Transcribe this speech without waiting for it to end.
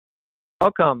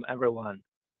Welcome, everyone.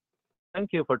 Thank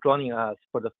you for joining us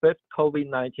for the fifth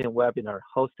COVID-19 webinar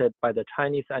hosted by the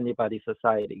Chinese Antibody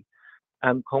Society.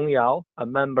 I'm Kong Yao, a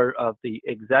member of the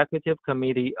Executive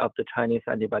Committee of the Chinese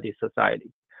Antibody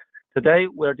Society. Today,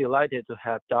 we're delighted to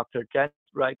have Dr. Janice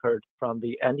Reichert from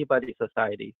the Antibody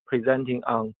Society presenting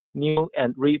on new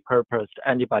and repurposed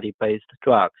antibody-based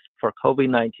drugs for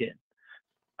COVID-19.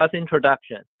 As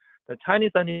introduction, the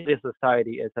Chinese Antibody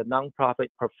Society is a nonprofit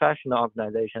professional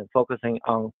organization focusing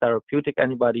on therapeutic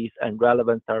antibodies and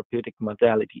relevant therapeutic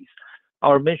modalities.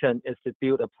 Our mission is to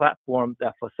build a platform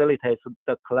that facilitates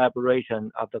the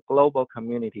collaboration of the global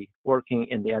community working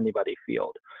in the antibody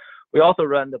field. We also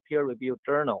run the peer-reviewed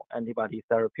journal, Antibody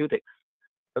Therapeutics.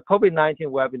 The COVID-19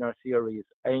 webinar series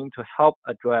aims to help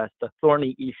address the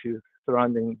thorny issues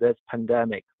surrounding this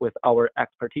pandemic with our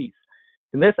expertise.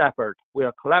 In this effort, we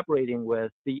are collaborating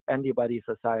with the Antibody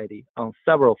Society on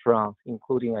several fronts,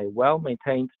 including a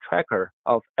well-maintained tracker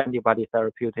of antibody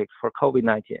therapeutics for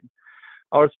COVID-19.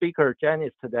 Our speaker,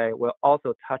 Janice, today will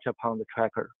also touch upon the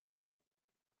tracker.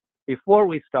 Before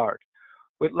we start,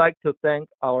 we'd like to thank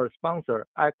our sponsor,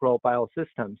 Acro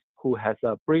Biosystems, who has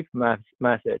a brief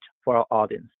message for our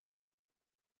audience.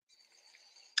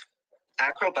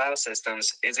 Acro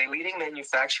Biosystems is a leading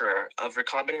manufacturer of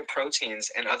recombinant proteins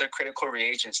and other critical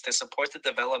reagents to support the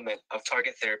development of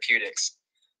target therapeutics.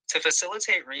 To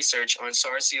facilitate research on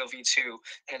SARS-CoV-2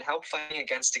 and help fighting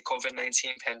against the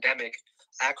COVID-19 pandemic,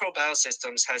 Acro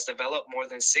Biosystems has developed more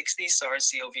than 60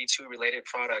 SARS-CoV-2 related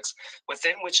products,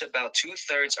 within which about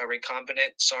 2/3 are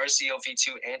recombinant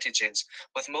SARS-CoV-2 antigens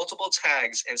with multiple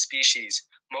tags and species,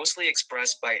 mostly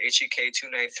expressed by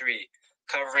HEK293,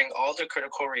 covering all the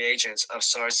critical reagents of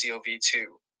SARS-CoV-2.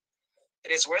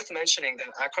 It is worth mentioning that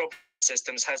Acro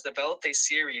Systems has developed a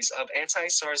series of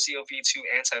anti-SARS-CoV-2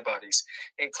 antibodies,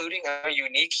 including our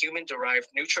unique human-derived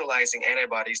neutralizing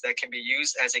antibodies that can be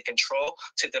used as a control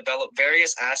to develop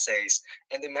various assays,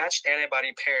 and the matched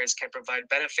antibody pairs can provide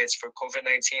benefits for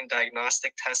COVID-19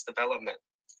 diagnostic test development.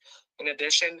 In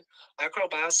addition, Acro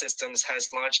Biosystems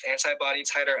has launched antibody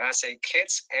titer assay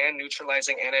kits and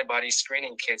neutralizing antibody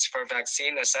screening kits for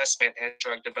vaccine assessment and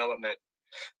drug development.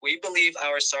 We believe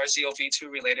our SARS-CoV-2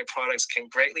 related products can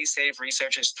greatly save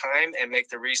researchers' time and make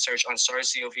the research on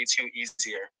SARS-CoV-2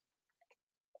 easier.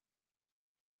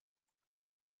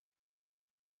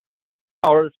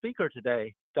 Our speaker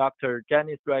today, Dr.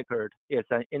 Janice Reichert, is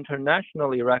an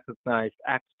internationally recognized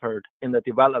expert in the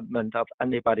development of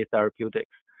antibody therapeutics.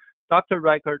 Dr.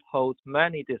 Reichert holds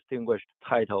many distinguished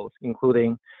titles,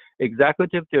 including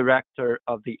Executive Director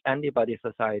of the Antibody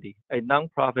Society, a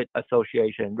nonprofit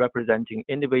association representing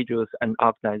individuals and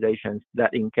organizations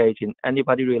that engage in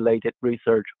antibody-related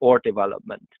research or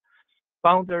development.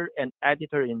 Founder and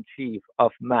Editor-in-Chief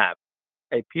of MAP,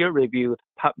 a peer-reviewed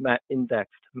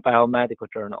PubMed-indexed biomedical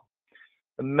journal.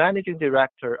 The Managing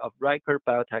Director of Reichert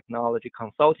Biotechnology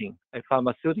Consulting, a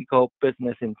pharmaceutical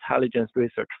business intelligence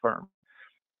research firm.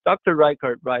 Dr.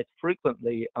 Reichert writes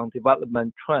frequently on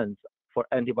development trends for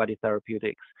antibody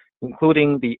therapeutics,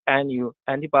 including the annual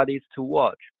Antibodies to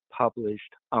Watch,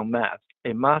 published on MAPS,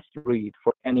 a must-read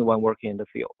for anyone working in the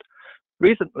field.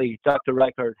 Recently, Dr.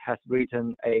 Reichert has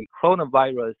written a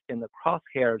Coronavirus in the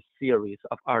Crosshairs series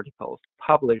of articles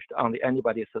published on the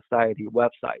Antibody Society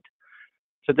website.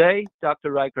 Today,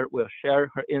 Dr. Reichert will share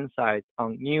her insights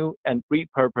on new and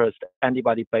repurposed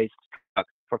antibody-based drugs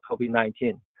for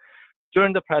COVID-19.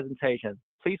 During the presentation,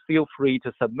 please feel free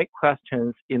to submit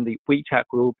questions in the WeChat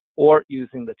group or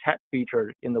using the chat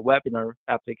feature in the webinar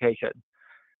application.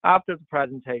 After the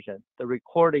presentation, the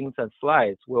recordings and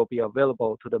slides will be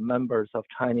available to the members of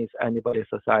Chinese Antibody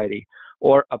Society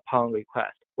or upon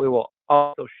request. We will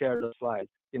also share the slides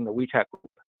in the WeChat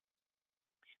group.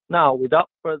 Now, without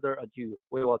further ado,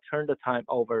 we will turn the time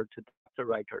over to Dr.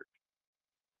 Reichert.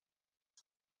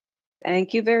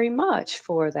 Thank you very much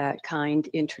for that kind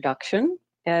introduction,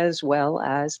 as well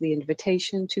as the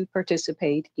invitation to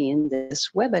participate in this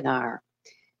webinar.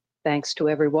 Thanks to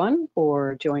everyone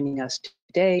for joining us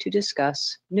today to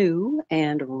discuss new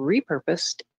and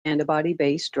repurposed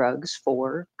antibody-based drugs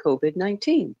for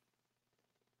COVID-19.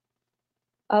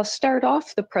 I'll start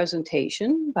off the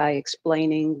presentation by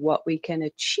explaining what we can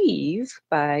achieve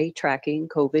by tracking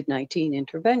COVID-19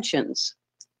 interventions.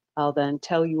 I'll then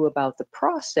tell you about the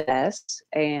process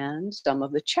and some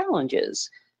of the challenges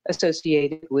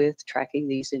associated with tracking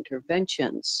these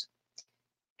interventions.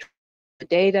 The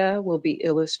data will be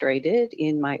illustrated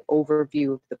in my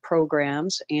overview of the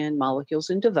programs and molecules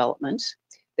in development.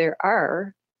 There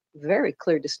are very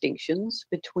clear distinctions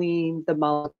between the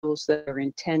molecules that are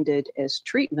intended as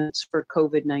treatments for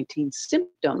COVID-19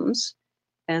 symptoms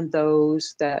and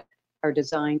those that are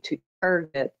designed to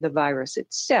target the virus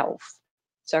itself,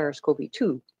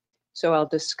 SARS-CoV-2. So I'll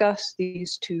discuss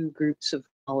these two groups of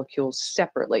molecules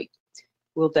separately.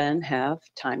 We'll then have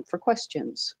time for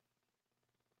questions.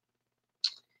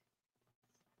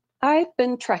 I've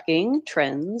been tracking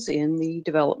trends in the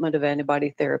development of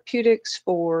antibody therapeutics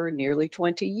for nearly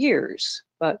 20 years,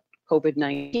 but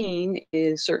COVID-19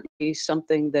 is certainly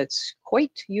something that's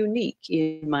quite unique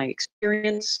in my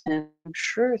experience, and I'm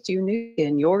sure it's unique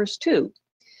in yours too.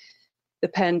 The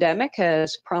pandemic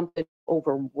has prompted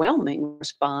overwhelming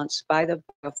response by the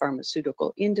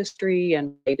biopharmaceutical industry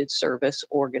and related service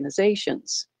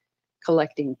organizations.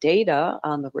 Collecting data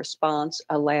on the response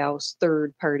allows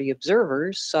third-party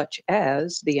observers, such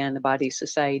as the Antibody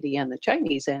Society and the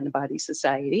Chinese Antibody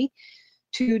Society,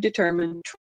 to determine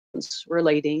trends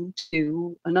relating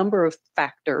to a number of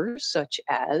factors, such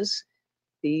as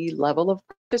the level of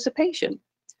participation,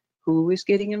 who is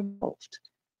getting involved.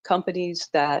 Companies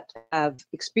that have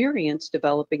experience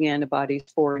developing antibodies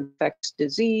for infectious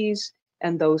disease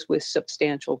and those with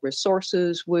substantial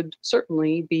resources would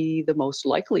certainly be the most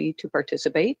likely to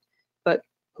participate, but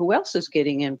who else is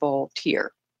getting involved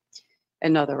here?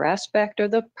 Another aspect are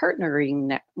the partnering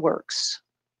networks.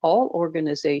 All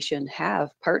organizations have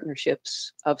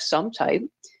partnerships of some type,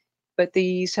 but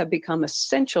these have become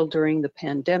essential during the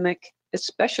pandemic,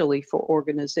 especially for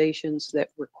organizations that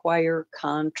require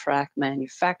contract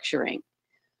manufacturing.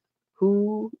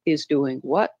 Who is doing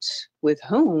what, with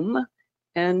whom,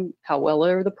 and how well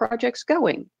are the projects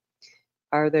going?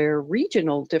 Are there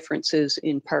regional differences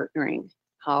in partnering?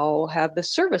 How have the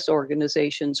service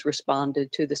organizations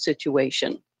responded to the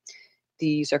situation?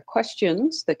 These are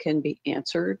questions that can be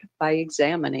answered by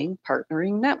examining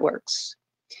partnering networks.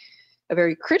 A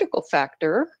very critical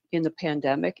factor in the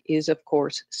pandemic is, of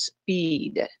course,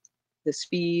 speed. The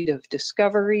speed of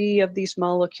discovery of these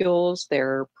molecules,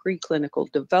 their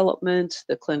preclinical development,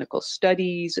 the clinical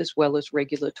studies, as well as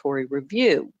regulatory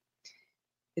review.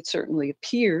 It certainly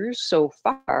appears so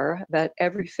far that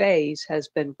every phase has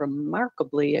been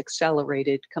remarkably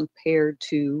accelerated compared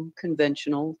to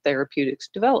conventional therapeutics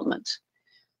development.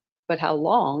 But how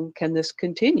long can this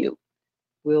continue?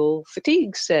 Will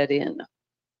fatigue set in?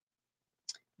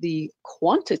 The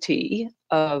quantity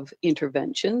of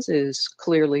interventions is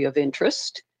clearly of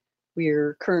interest.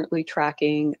 We're currently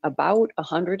tracking about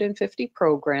 150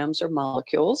 programs or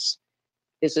molecules.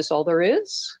 Is this all there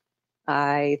is?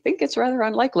 I think it's rather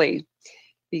unlikely,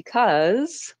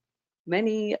 because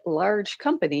many large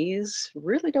companies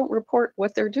really don't report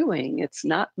what they're doing. It's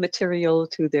not material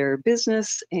to their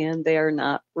business, and they are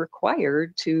not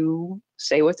required to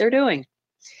say what they're doing.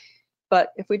 But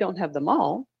if we don't have them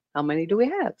all, how many do we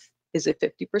have? Is it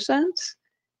 50%?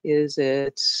 Is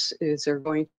there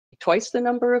going to be twice the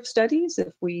number of studies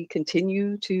if we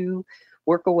continue to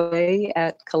work away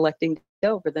at collecting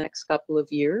data over the next couple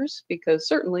of years? Because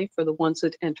certainly for the ones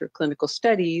that enter clinical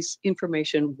studies,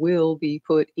 information will be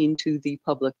put into the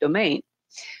public domain.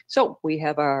 So we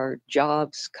have our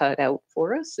jobs cut out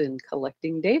for us in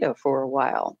collecting data for a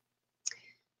while.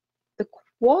 The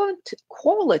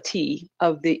quality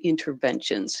of the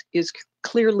interventions is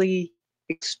clearly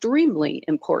extremely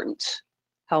important.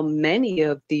 How many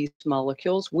of these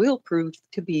molecules will prove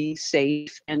to be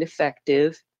safe and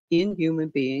effective in human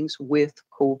beings with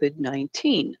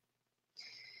COVID-19?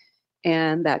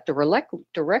 And that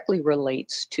directly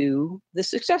relates to the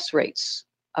success rates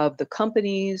of the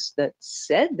companies that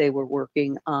said they were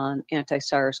working on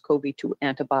anti-SARS-CoV-2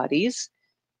 antibodies.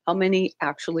 How many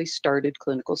actually started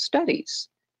clinical studies?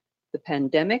 The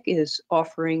pandemic is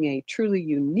offering a truly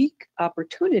unique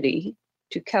opportunity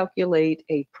to calculate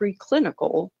a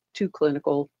preclinical to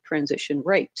clinical transition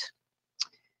rate.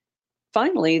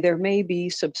 Finally, there may be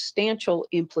substantial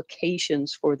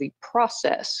implications for the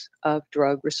process of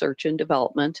drug research and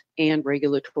development and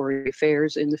regulatory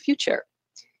affairs in the future.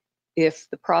 If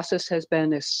the process has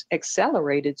been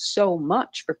accelerated so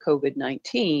much for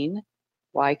COVID-19,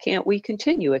 why can't we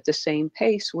continue at the same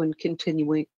pace when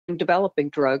continuing developing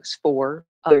drugs for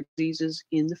other diseases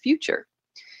in the future?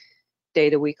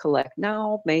 Data we collect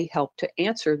now may help to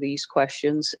answer these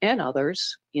questions and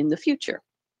others in the future.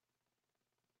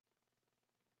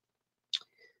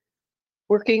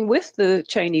 Working with the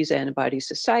Chinese Antibody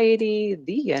Society,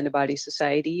 the Antibody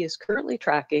Society is currently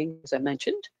tracking, as I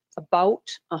mentioned, about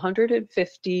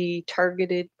 150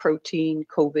 targeted protein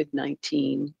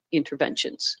COVID-19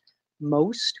 interventions.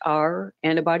 Most are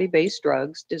antibody-based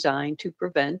drugs designed to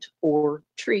prevent or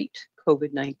treat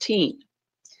COVID-19.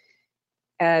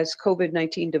 As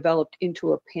COVID-19 developed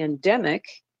into a pandemic,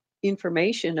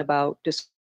 information about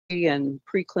and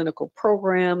preclinical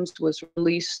programs was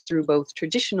released through both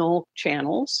traditional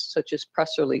channels, such as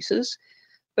press releases,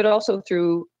 but also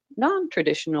through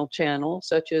non-traditional channels,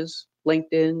 such as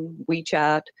LinkedIn,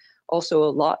 WeChat. Also, a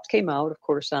lot came out, of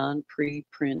course, on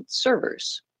preprint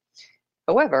servers.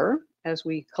 However, as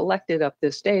we collected up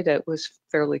this data, it was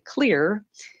fairly clear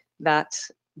that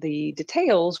the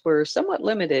details were somewhat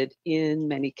limited in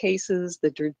many cases.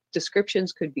 The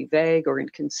descriptions could be vague or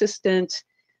inconsistent.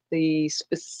 The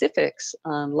specifics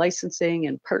on licensing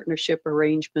and partnership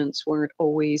arrangements weren't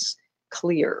always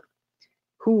clear.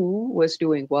 Who was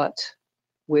doing what,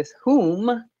 with whom,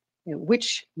 and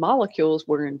which molecules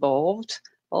were involved.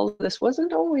 All of this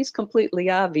wasn't always completely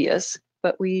obvious,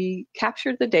 but we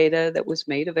captured the data that was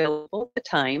made available at the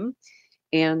time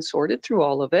and sorted through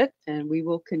all of it, and we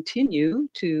will continue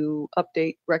to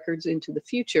update records into the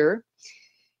future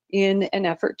in an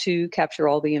effort to capture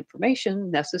all the information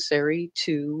necessary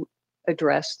to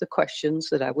address the questions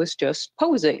that I was just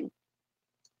posing.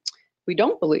 We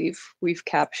don't believe we've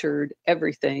captured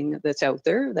everything that's out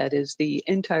there, that is the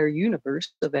entire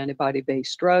universe of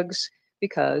antibody-based drugs,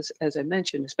 because, as I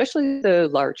mentioned, especially the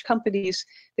large companies,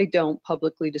 they don't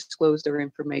publicly disclose their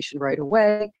information right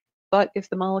away. But if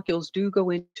the molecules do go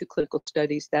into clinical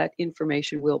studies, that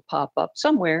information will pop up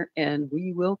somewhere and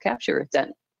we will capture it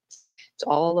then. It's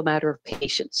all a matter of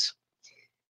patience.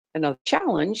 Another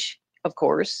challenge, of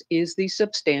course, is the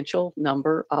substantial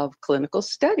number of clinical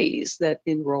studies that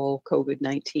enroll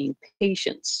COVID-19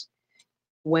 patients.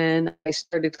 When I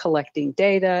started collecting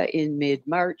data in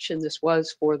mid-March, and this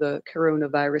was for the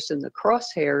coronavirus in the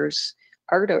crosshairs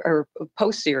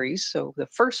post series, so the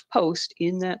first post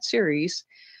in that series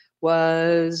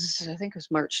was, I think it was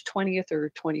March 20th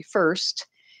or 21st.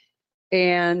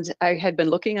 And I had been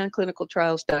looking on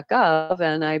clinicaltrials.gov,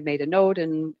 and I made a note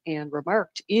and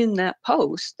remarked in that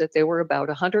post that there were about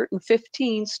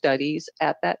 115 studies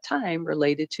at that time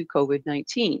related to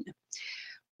COVID-19.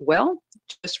 Well,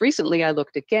 just recently I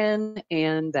looked again,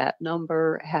 and that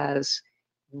number has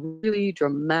really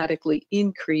dramatically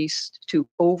increased to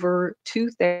over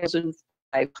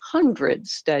 2,500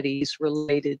 studies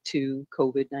related to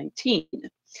COVID-19.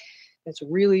 It's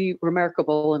really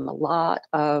remarkable, and a lot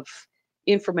of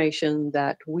information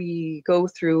that we go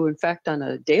through, in fact, on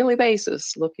a daily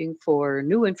basis, looking for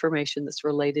new information that's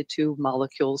related to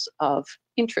molecules of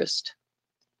interest.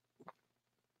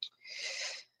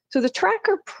 So the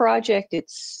tracker project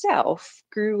itself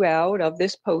grew out of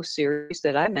this post series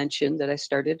that I mentioned that I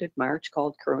started in March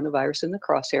called Coronavirus in the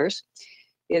Crosshairs.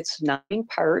 It's 9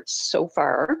 parts so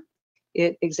far.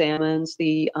 It examines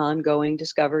the ongoing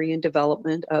discovery and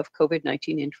development of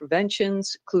COVID-19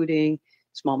 interventions, including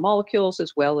small molecules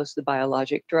as well as the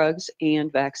biologic drugs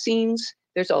and vaccines.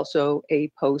 There's also a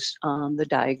post on the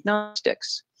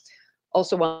diagnostics.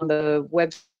 Also on the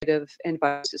website of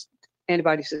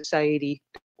Antibody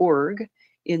Society.org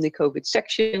in the COVID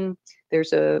section,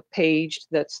 there's a page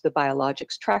that's the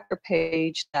biologics tracker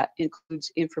page that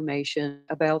includes information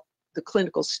about the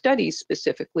clinical studies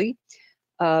specifically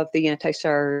of the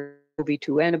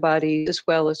anti-SARS-CoV-2 antibodies, as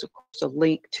well as, of course, a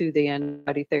link to the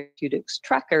antibody therapeutics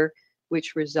tracker,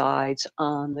 which resides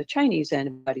on the Chinese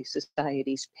Antibody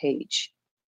Society's page.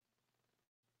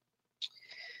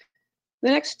 The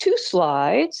next 2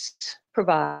 slides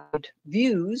provide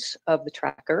views of the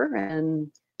tracker, and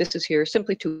this is here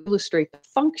simply to illustrate the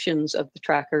functions of the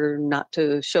tracker, not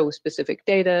to show specific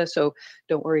data, so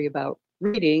don't worry about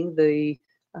reading the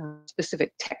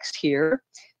specific text here.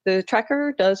 The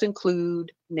tracker does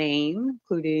include name,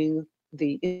 including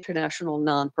the international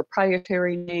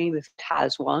non-proprietary name if it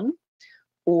has one,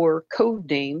 or code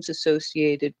names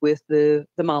associated with the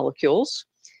molecules,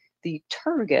 the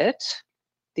target,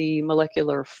 the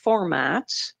molecular format,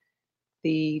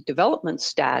 the development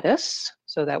status,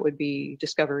 so that would be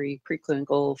discovery,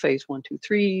 preclinical, phase 1, 2,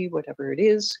 3, whatever it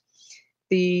is,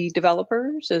 the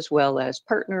developers as well as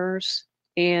partners,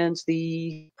 and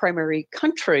the primary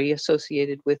country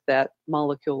associated with that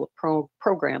molecule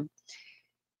program,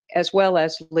 as well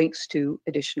as links to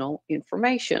additional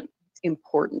information.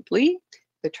 Importantly,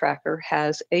 the tracker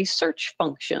has a search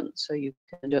function, so you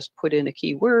can just put in a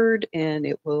keyword and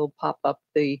it will pop up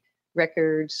the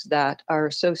records that are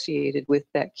associated with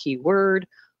that keyword.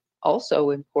 Also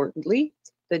importantly,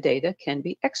 the data can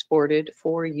be exported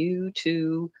for you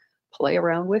to play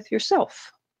around with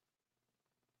yourself.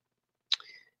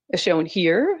 As shown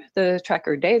here, the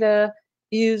tracker data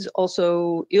is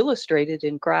also illustrated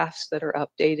in graphs that are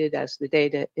updated as the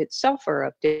data itself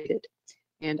are updated.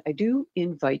 And I do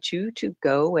invite you to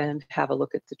go and have a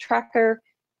look at the tracker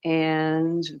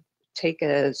and take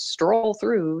a stroll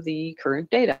through the current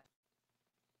data.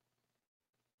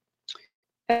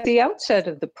 At the outset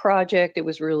of the project, it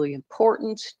was really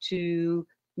important to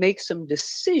make some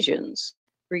decisions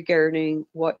regarding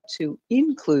what to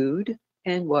include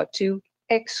and what to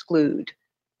exclude.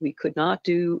 We could not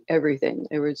do everything.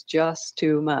 There was just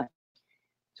too much.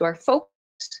 So our focus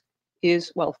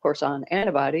is, well, of course, on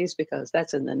antibodies, because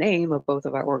that's in the name of both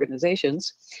of our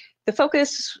organizations. The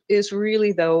focus is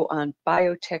really, though, on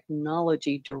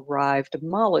biotechnology-derived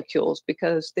molecules,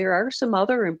 because there are some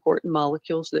other important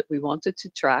molecules that we wanted to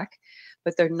track,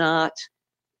 but they're not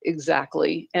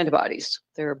exactly antibodies.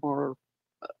 They're more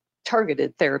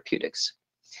targeted therapeutics.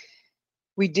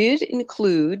 We did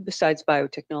include, besides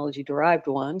biotechnology-derived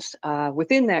ones,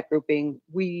 within that grouping,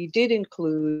 we did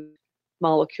include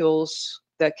molecules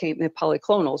that came,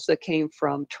 polyclonals that came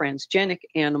from transgenic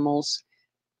animals.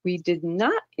 We did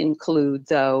not include,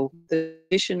 though, the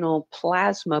additional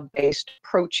plasma-based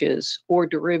approaches or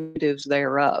derivatives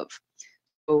thereof.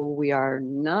 So we are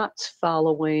not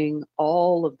following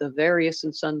all of the various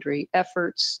and sundry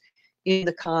efforts in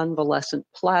the convalescent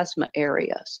plasma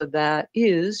area. So that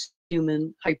is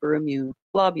human hyperimmune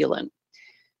globulin.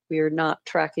 We are not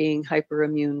tracking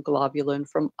hyperimmune globulin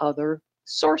from other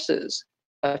sources,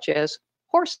 such as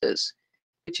horses,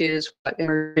 which is what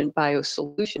Emergent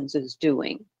Biosolutions is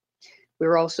doing.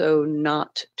 We're also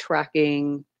not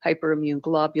tracking hyperimmune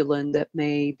globulin that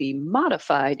may be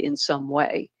modified in some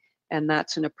way, and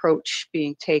that's an approach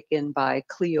being taken by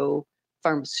Clio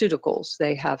Pharmaceuticals.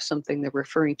 They have something they're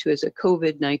referring to as a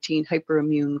COVID-19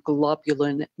 hyperimmune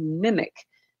globulin mimic.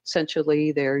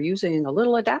 Essentially, they're using a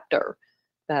little adapter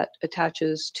that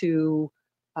attaches to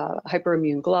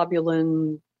hyperimmune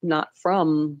globulin, not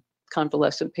from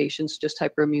convalescent patients, just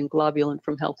hyperimmune globulin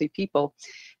from healthy people.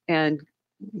 And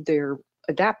their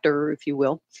adapter, if you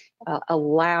will,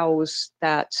 allows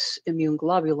that immune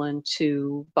globulin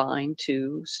to bind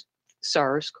to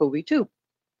SARS-CoV-2.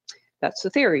 That's the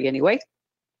theory, anyway.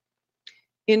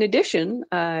 In addition,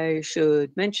 I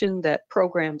should mention that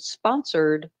programs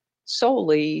sponsored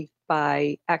solely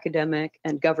by academic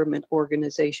and government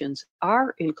organizations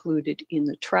are included in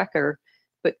the tracker,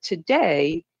 but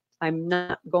today I'm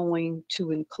not going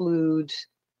to include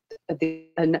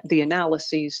the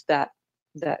analyses that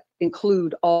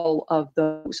include all of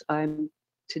those. I'm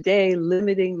today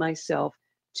limiting myself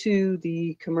to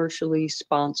the commercially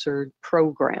sponsored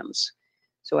programs.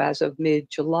 So as of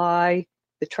mid-July,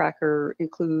 the tracker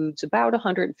includes about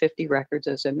 150 records,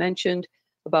 as I mentioned.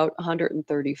 About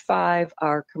 135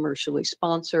 are commercially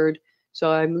sponsored.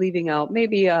 So I'm leaving out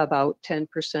maybe about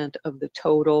 10% of the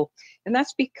total. And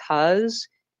that's because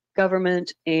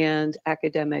government and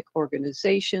academic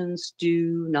organizations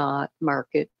do not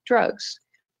market drugs.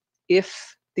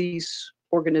 If these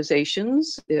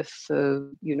organizations, if a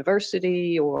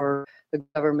university or a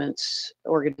government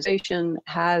organization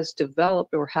has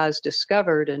developed or has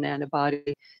discovered an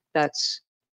antibody that's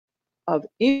of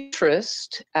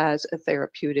interest as a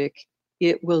therapeutic,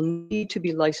 it will need to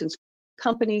be licensed by the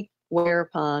company,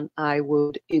 whereupon I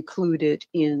would include it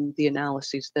in the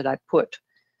analyses that I put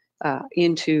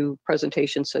into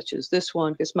presentations such as this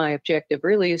one, because my objective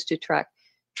really is to track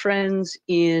trends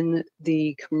in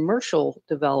the commercial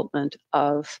development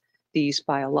of these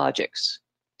biologics.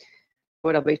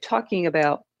 What I'll be talking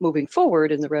about moving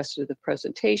forward in the rest of the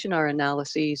presentation are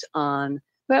analyses on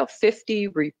about 50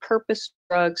 repurposed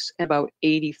drugs and about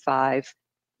 85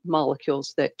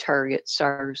 molecules that target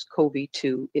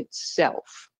SARS-CoV-2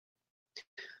 itself.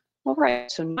 All right,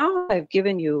 so now I've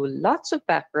given you lots of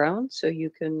background so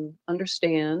you can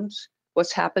understand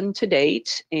what's happened to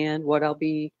date and what I'll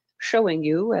be showing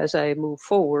you as I move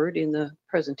forward in the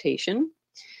presentation.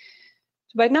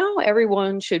 So by now,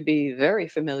 everyone should be very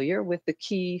familiar with the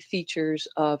key features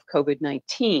of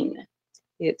COVID-19.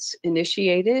 It's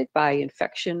initiated by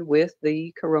infection with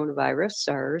the coronavirus,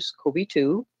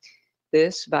 SARS-CoV-2.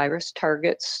 This virus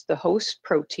targets the host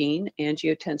protein,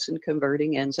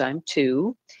 angiotensin-converting enzyme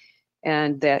 2,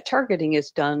 and that targeting is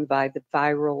done by the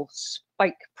viral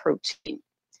spike protein.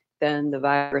 Then the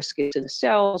virus gets in the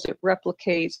cells, it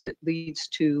replicates, it leads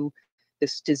to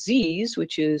this disease,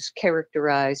 which is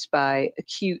characterized by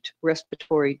acute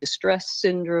respiratory distress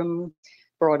syndrome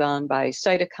brought on by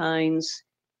cytokines.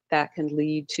 That can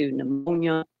lead to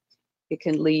pneumonia. It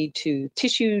can lead to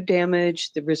tissue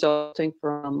damage resulting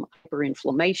from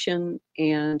hyperinflammation,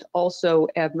 and also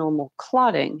abnormal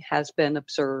clotting has been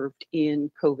observed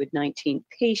in COVID-19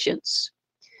 patients.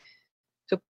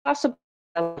 So possible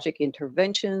biologic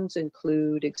interventions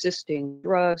include existing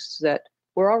drugs that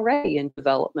were already in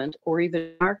development or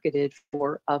even marketed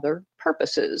for other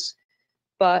purposes,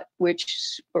 but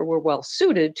which were well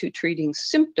suited to treating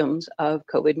symptoms of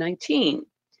COVID-19.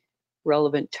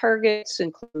 Relevant targets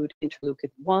include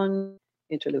interleukin-1,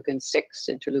 interleukin-6,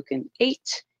 interleukin-8,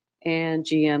 and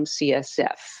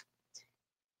GM-CSF.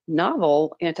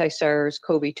 Novel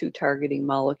anti-SARS-CoV-2 targeting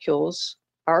molecules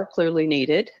are clearly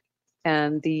needed,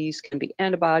 and these can be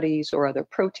antibodies or other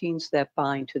proteins that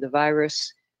bind to the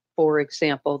virus. For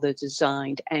example, the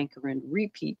designed anchor and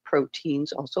repeat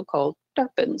proteins, also called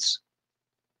DARPins.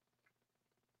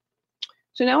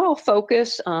 So now I'll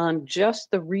focus on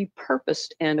just the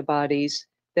repurposed antibodies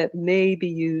that may be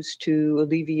used to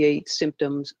alleviate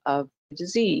symptoms of the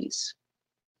disease.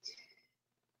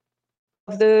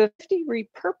 Of the 50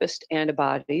 repurposed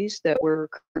antibodies that we're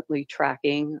currently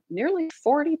tracking, nearly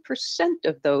 40%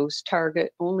 of those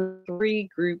target only 3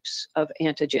 groups of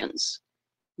antigens.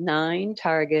 9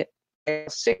 target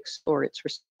IL-6 or its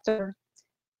receptor,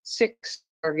 6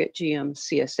 target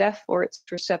GM-CSF or its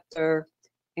receptor,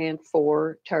 and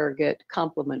 4 target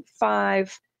complement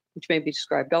 5, which may be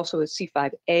described also as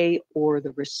C5a or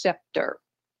the receptor.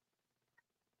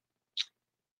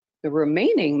 The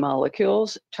remaining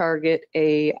molecules target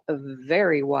a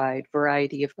very wide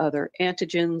variety of other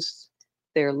antigens.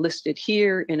 They're listed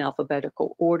here in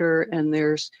alphabetical order, and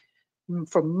there's,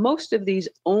 for most of these,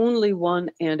 only one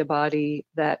antibody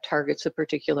that targets a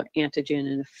particular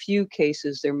antigen. In a few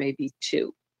cases, there may be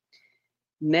 2.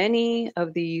 Many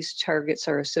of these targets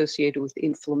are associated with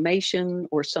inflammation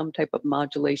or some type of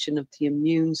modulation of the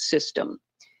immune system.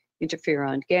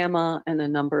 Interferon gamma and a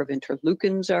number of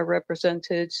interleukins are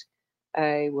represented.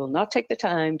 I will not take the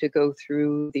time to go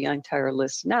through the entire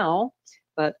list now,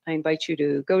 but I invite you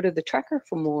to go to the tracker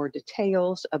for more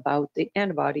details about the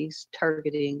antibodies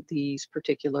targeting these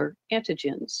particular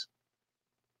antigens.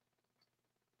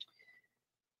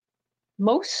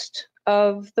 Most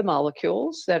of the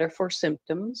molecules that are for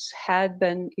symptoms had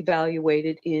been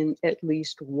evaluated in at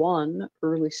least one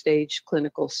early stage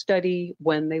clinical study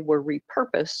when they were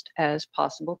repurposed as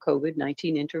possible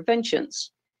COVID-19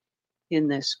 interventions. In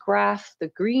this graph, the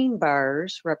green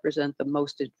bars represent the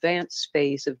most advanced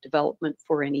phase of development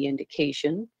for any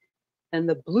indication, and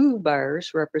the blue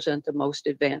bars represent the most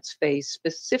advanced phase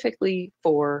specifically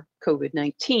for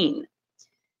COVID-19.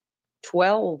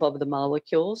 12 of the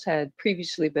molecules had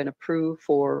previously been approved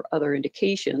for other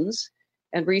indications,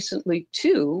 and recently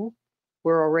 2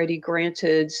 were already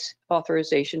granted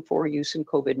authorization for use in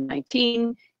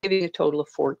COVID-19, giving a total of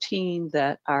 14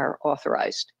 that are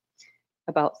authorized.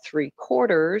 About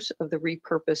 3/4 of the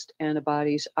repurposed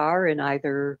antibodies are in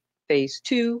either phase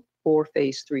 2 or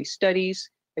phase 3 studies.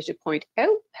 I should point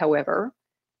out, however,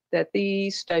 that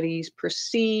these studies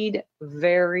proceed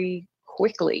very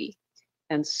quickly,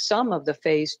 and some of the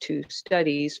phase 2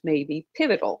 studies may be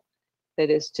pivotal. That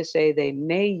is to say, they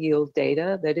may yield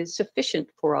data that is sufficient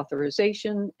for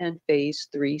authorization, and phase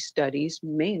 3 studies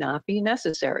may not be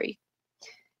necessary.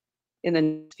 In the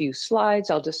next few slides,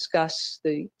 I'll discuss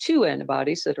the 2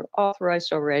 antibodies that are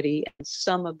authorized already and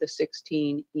some of the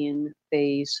 16 in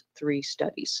phase 3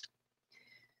 studies.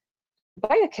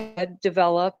 Biomed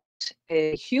developed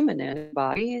a human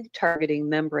antibody targeting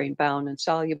membrane-bound and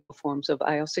soluble forms of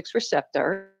IL-6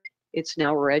 receptor. It's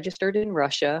now registered in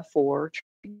Russia for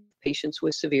patients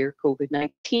with severe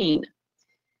COVID-19.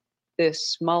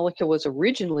 This molecule was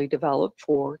originally developed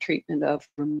for treatment of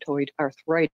rheumatoid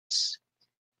arthritis.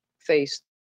 Phase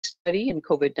study in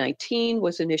COVID-19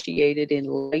 was initiated in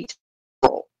late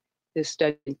April. This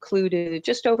study included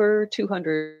just over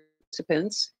 200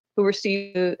 participants who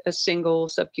received a single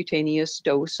subcutaneous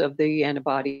dose of the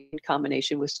antibody in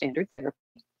combination with standard therapy.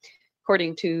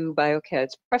 According to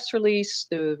BioCAD's press release,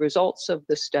 the results of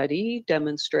the study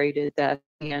demonstrated that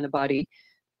the antibody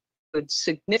could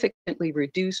significantly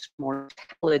reduce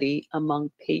mortality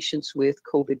among patients with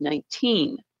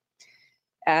COVID-19.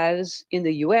 As in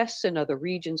the US and other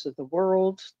regions of the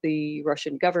world, the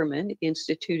Russian government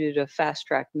instituted a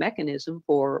fast-track mechanism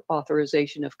for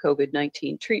authorization of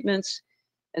COVID-19 treatments,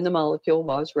 and the molecule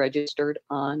was registered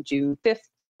on June 5th,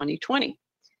 2020.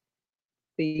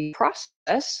 The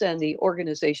process and the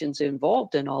organizations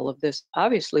involved in all of this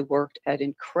obviously worked at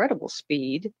incredible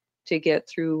speed to get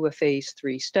through a phase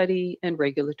 3 study and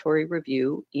regulatory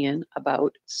review in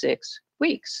about 6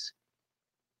 weeks.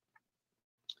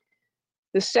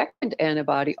 The second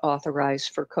antibody authorized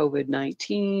for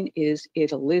COVID-19 is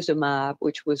itolizumab,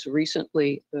 which was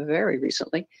recently, very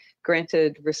recently,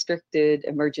 granted restricted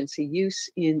emergency use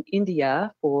in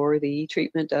India for the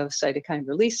treatment of cytokine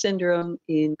release syndrome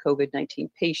in COVID-19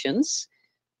 patients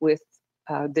with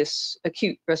this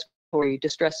acute respiratory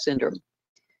distress syndrome.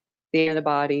 The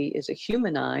antibody is a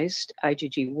humanized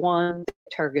IgG1 that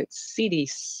targets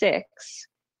CD6,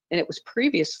 and it was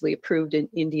previously approved in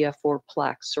India for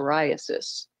plaque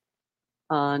psoriasis.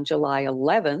 On July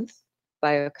 11th,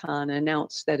 Biocon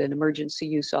announced that an emergency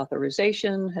use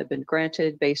authorization had been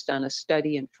granted based on a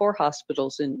study in 4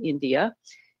 hospitals in India,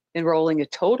 enrolling a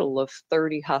total of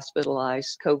 30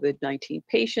 hospitalized COVID-19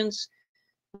 patients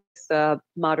with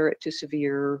moderate to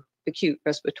severe acute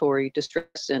respiratory distress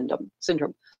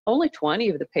syndrome. Only 20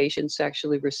 of the patients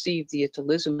actually received the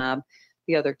itolizumab.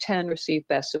 The other 10 received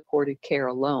best supported care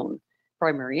alone.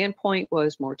 Primary endpoint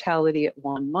was mortality at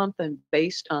 1 month, and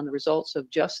based on the results of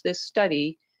just this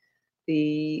study,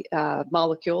 the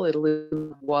molecule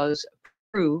itolizumab was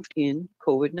approved in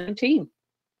COVID-19.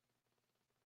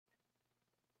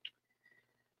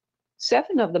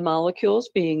 7 of the molecules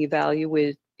being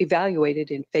evaluated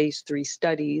in phase 3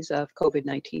 studies of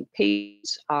COVID-19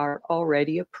 patients are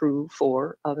already approved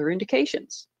for other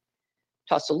indications.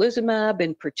 Tocilizumab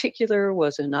in particular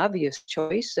was an obvious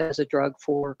choice as a drug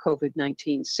for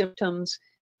COVID-19 symptoms,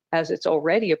 as it's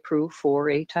already approved for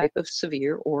a type of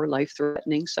severe or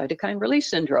life-threatening cytokine release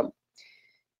syndrome.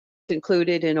 It's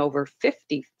included in over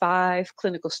 55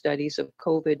 clinical studies of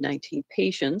COVID-19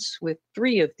 patients, with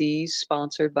 3 of these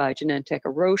sponsored by Genentech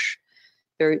or Roche.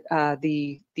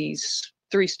 These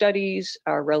 3 studies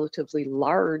are relatively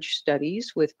large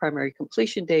studies with primary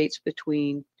completion dates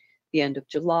between the end of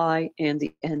July and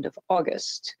the end of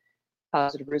August.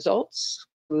 Positive results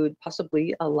would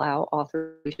possibly allow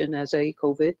authorization as a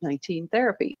COVID-19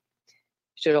 therapy.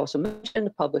 Should also mention the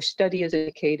published study has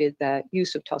indicated that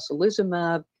use of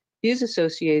tocilizumab is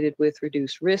associated with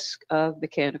reduced risk of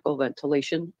mechanical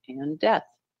ventilation and death.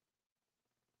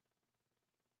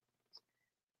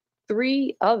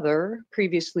 3 other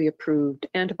previously approved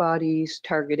antibodies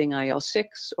targeting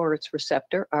IL-6 or its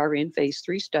receptor are in phase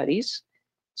 3 studies.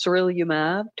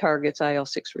 Sarilumab targets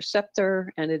IL-6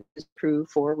 receptor, and it is approved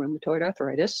for rheumatoid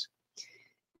arthritis.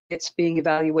 It's being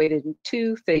evaluated in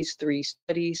 2 phase 3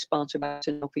 studies sponsored by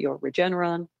Sanofi or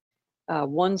Regeneron.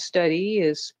 1 study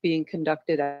is being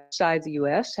conducted outside the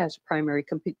US, has a primary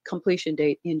completion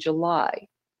date in July.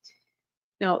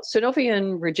 Now, Sanofi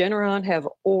and Regeneron have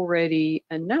already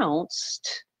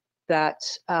announced that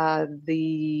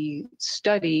the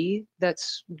study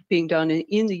that's being done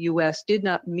in the US did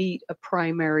not meet a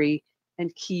primary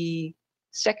and key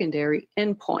secondary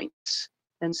endpoints.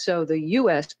 And so the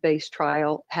US-based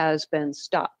trial has been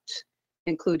stopped,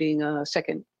 including a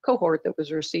second cohort that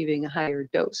was receiving a higher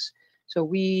dose. So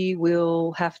we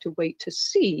will have to wait to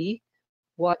see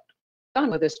what's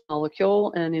done with this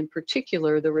molecule, and in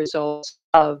particular, the results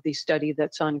of the study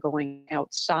that's ongoing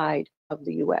outside of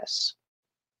the US.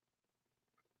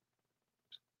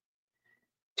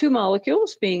 2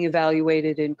 molecules being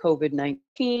evaluated in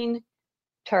COVID-19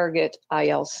 target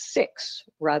IL-6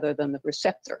 rather than the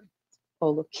receptor.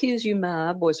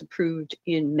 Olukizumab was approved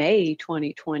in May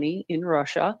 2020 in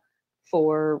Russia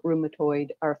for rheumatoid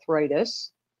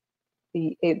arthritis.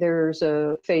 There's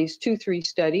a phase 2-3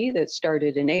 study that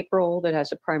started in April that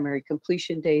has a primary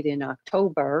completion date in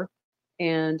October,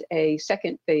 and a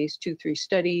second phase 2-3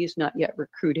 study is not yet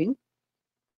recruiting.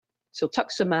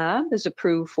 Siltuximab is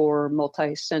approved for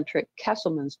multicentric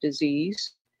Castleman's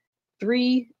disease.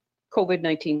 3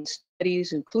 COVID-19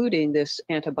 studies, including this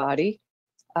antibody,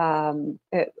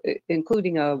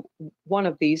 including one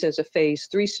of these as a phase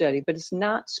 3 study, but it's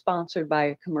not sponsored by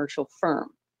a commercial firm.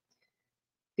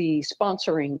 The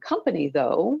sponsoring company,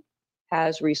 though,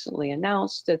 has recently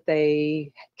announced that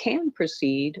they can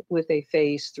proceed with a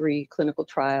phase 3 clinical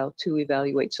trial to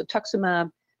evaluate siltuximab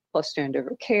plus standard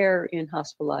of care in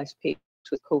hospitalized patients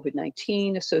with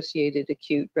COVID-19 associated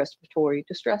acute respiratory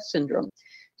distress syndrome.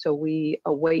 So we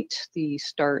await the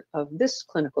start of this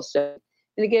clinical study.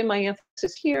 And again, my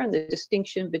emphasis here on the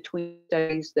distinction between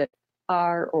studies that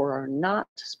are or are not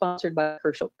sponsored by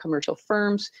commercial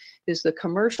firms is the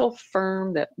commercial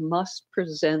firm that must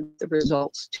present the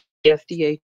results to the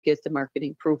FDA to get the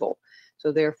marketing approval.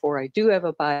 So therefore, I do have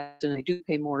a bias, and I do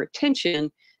pay more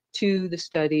attention to the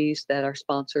studies that are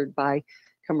sponsored by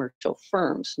commercial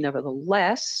firms.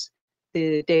 Nevertheless,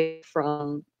 the data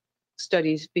from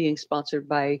studies being sponsored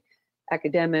by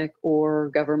academic or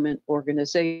government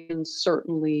organizations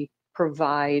certainly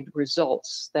provide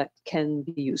results that can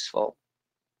be useful.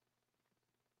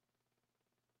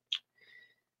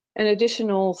 An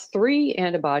additional 3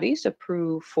 antibodies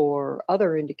approved for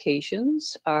other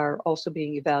indications are also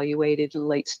being evaluated in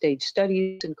late-stage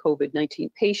studies in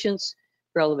COVID-19 patients.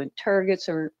 Relevant targets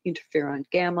are interferon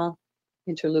gamma,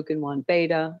 interleukin-1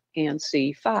 beta, and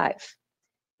C5.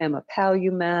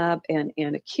 Emapalumab and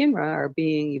anakinra are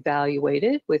being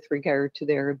evaluated with regard to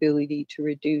their ability to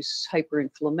reduce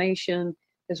hyperinflammation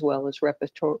as well as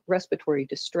respiratory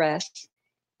distress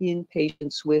in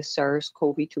patients with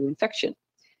SARS-CoV-2 infection.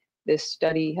 This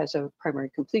study has a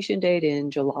primary completion date in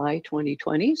July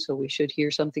 2020, so we should hear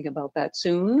something about that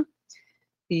soon.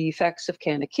 The effects of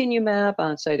canakinumab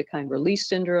on cytokine release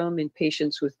syndrome in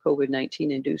patients with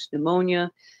COVID-19 induced pneumonia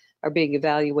are being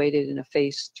evaluated in a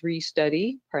phase 3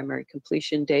 study. Primary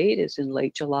completion date is in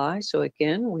late July. So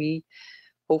again, we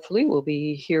hopefully will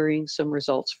be hearing some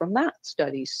results from that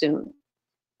study soon.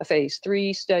 A phase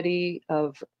 3 study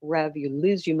of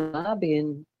ravulizumab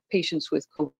in patients with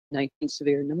COVID-19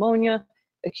 severe pneumonia,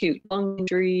 acute lung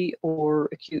injury, or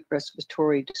acute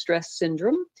respiratory distress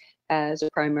syndrome as a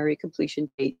primary completion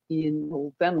date in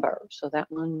November. So that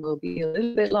one will be a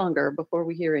little bit longer before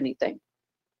we hear anything.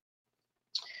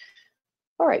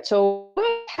 All right, so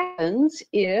what happens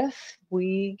if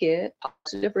we get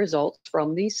positive results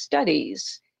from these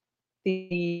studies?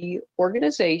 The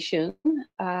organization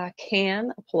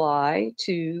can apply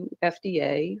to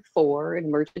FDA for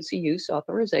emergency use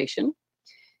authorization.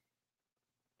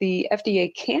 The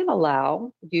FDA can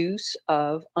allow use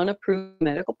of unapproved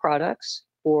medical products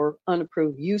or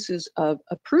unapproved uses of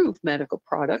approved medical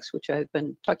products, which I've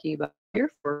been talking about here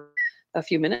for a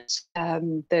few minutes,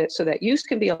 so that use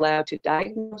can be allowed to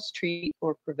diagnose, treat,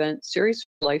 or prevent serious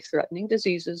life-threatening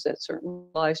diseases that certainly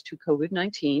applies to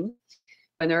COVID-19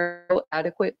 when there are no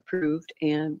adequate, approved,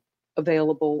 and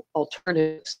available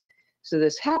alternatives. So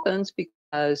this happens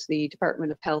because the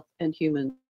Department of Health and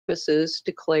Human Services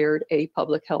declared a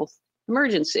public health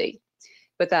emergency.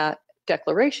 But that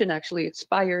declaration actually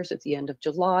expires at the end of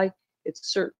July. It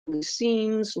certainly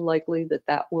seems likely that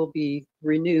that will be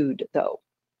renewed, though.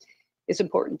 It's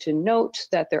important to note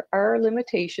that there are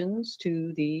limitations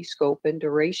to the scope and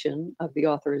duration of the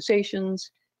authorizations,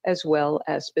 as well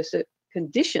as specific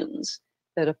conditions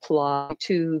that apply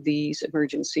to these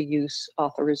emergency use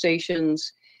authorizations.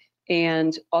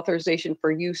 And authorization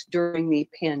for use during the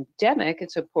pandemic,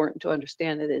 it's important to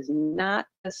understand it is not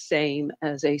the same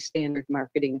as a standard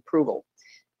marketing approval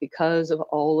because of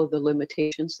all of the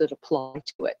limitations that apply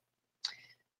to it.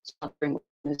 Sponsoring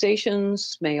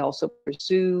organizations may also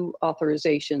pursue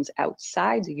authorizations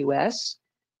outside the US,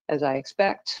 as I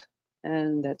expect,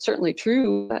 and that's certainly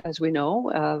true, as we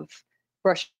know, of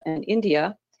Russia and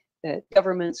India, that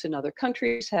governments in other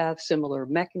countries have similar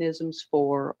mechanisms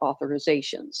for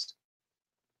authorizations.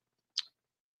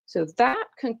 So that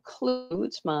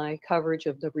concludes my coverage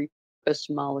of the repurposed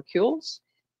molecules.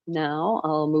 Now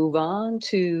I'll move on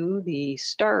to the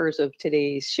stars of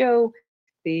today's show,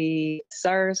 the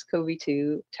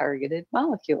SARS-CoV-2 targeted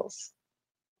molecules.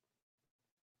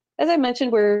 As I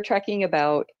mentioned, we're tracking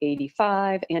about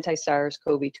 85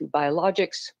 anti-SARS-CoV-2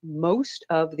 biologics. Most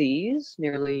of these,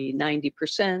 nearly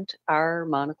 90%, are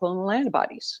monoclonal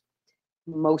antibodies.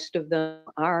 Most of them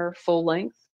are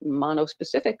full-length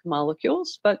monospecific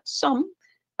molecules, but some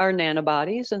are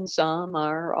nanobodies and some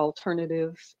are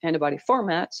alternative antibody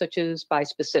formats, such as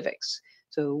bispecifics.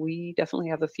 So we definitely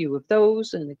have a few of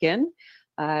those. And again,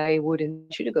 I would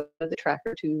invite you to go to the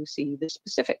tracker to see the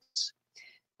specifics.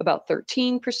 About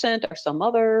 13% are some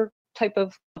other type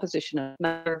of composition of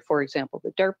matter, for example,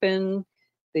 the DARPin.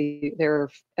 There are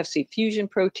Fc fusion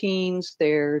proteins.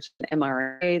 There's an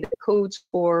mRNA that codes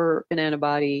for an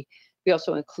antibody. We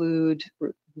also include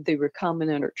the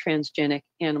recombinant or transgenic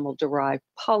animal-derived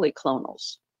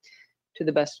polyclonals. To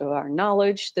the best of our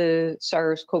knowledge, the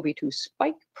SARS-CoV-2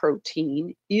 spike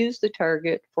protein is the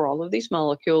target for all of these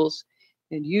molecules,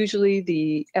 and usually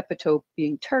the epitope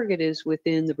being targeted is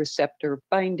within the receptor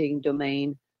binding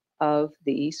domain of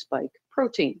the spike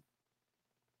protein.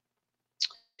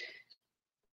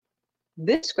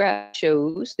 This graph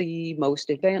shows the most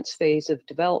advanced phase of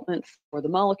development for the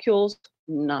molecules,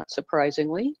 not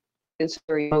surprisingly,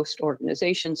 considering most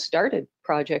organizations started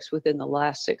projects within the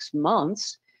last 6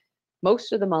 months.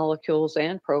 Most of the molecules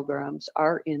and programs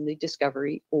are in the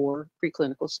discovery or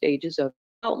preclinical stages of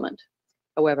development.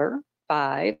 However,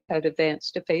 5 have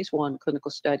advanced to phase 1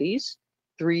 clinical studies,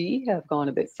 3 have gone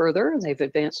a bit further and they've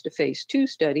advanced to phase 2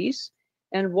 studies,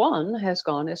 and 1 has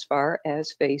gone as far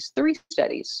as phase 3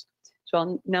 studies. So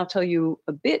I'll now tell you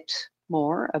a bit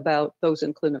more about those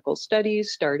in clinical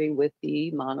studies, starting with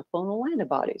the monoclonal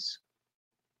antibodies.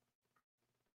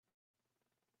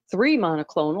 3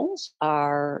 monoclonals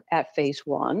are at phase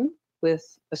 1 with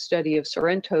a study of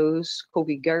Sorrento's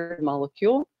Covigard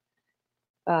molecule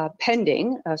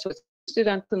pending. So it's listed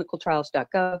on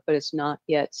clinicaltrials.gov, but it's not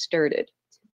yet started.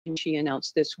 And she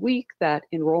announced this week that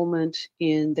enrollment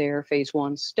in their phase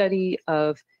 1 study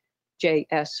of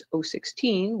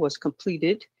JS016 was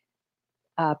completed,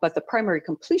 but the primary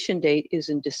completion date is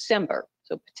in December.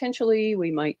 So potentially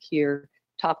we might hear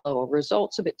top-level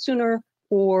results a bit sooner,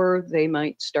 or they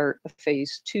might start a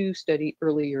phase 2 study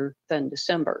earlier than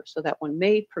December. So that one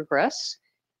may progress,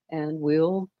 and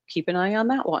we'll keep an eye on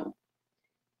that one.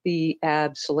 The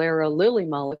Abcelera Lilly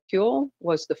molecule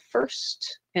was the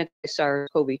first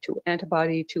anti-SARS-CoV-2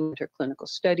 antibody to enter clinical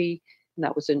study, and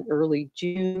that was in early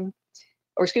June,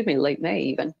 or excuse me, late May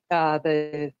even.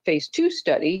 The phase 2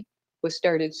 study was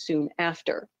started soon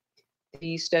after.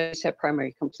 These studies have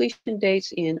primary completion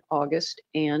dates in August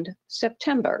and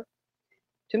September.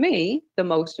 To me, the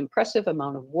most impressive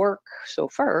amount of work so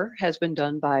far has been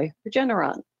done by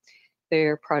Regeneron.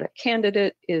 Their product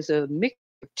candidate is a mix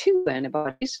of 2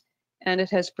 antibodies, and it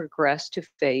has progressed to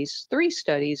phase 3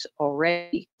 studies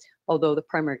already, although the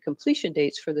primary completion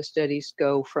dates for the studies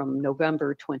go from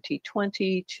November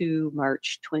 2020 to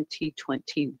March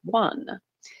 2021.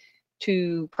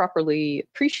 To properly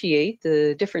appreciate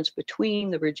the difference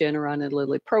between the Regeneron and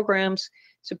Lilly programs,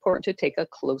 it's important to take a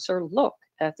closer look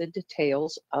at the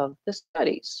details of the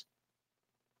studies.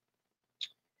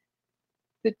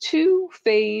 The 2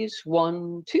 phase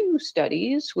 1-2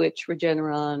 studies, which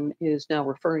Regeneron is now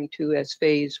referring to as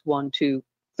phase 1-2-3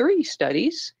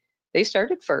 studies, they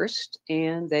started first,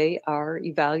 and they are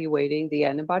evaluating the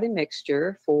antibody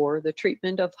mixture for the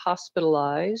treatment of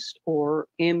hospitalized or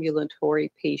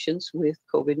ambulatory patients with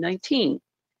COVID-19.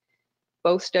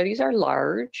 Both studies are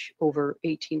large, over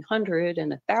 1,800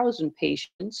 and 1,000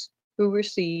 patients who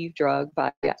receive drug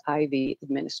via IV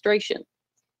administration.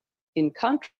 In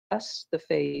contrast, the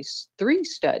phase 3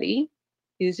 study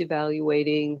is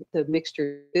evaluating the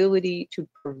mixture's ability to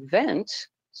prevent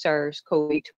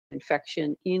SARS-CoV-2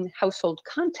 infection in household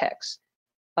contexts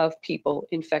of people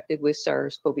infected with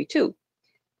SARS-CoV-2.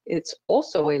 It's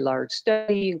also a large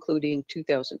study, including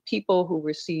 2,000 people who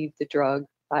received the drug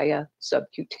via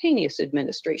subcutaneous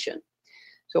administration.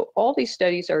 So all these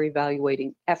studies are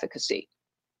evaluating efficacy.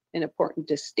 An important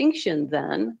distinction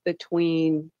then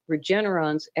between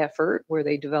Regeneron's effort, where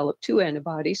they developed 2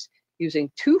 antibodies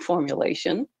using 2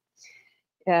 formulation,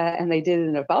 and they did it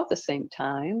in about the same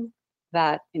time,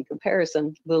 that in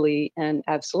comparison, Lilly and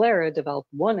Abcelera developed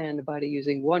 1 antibody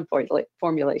using 1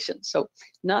 formulation. So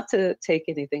not to take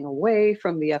anything away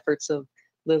from the efforts of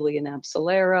Lilly and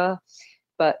Abcelera,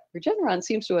 but Regeneron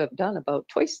seems to have done about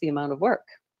twice the amount of work.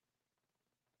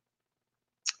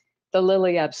 The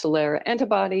Lilly Abcelera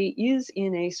antibody is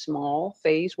in a small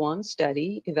phase 1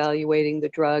 study evaluating the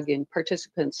drug in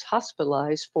participants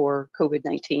hospitalized for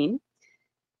COVID-19.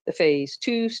 The phase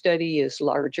 2 study is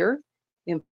larger,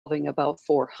 involving about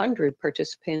 400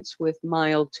 participants with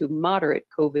mild to moderate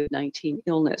COVID-19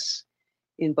 illness.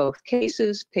 In both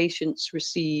cases, patients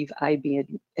receive IV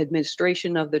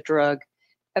administration of the drug.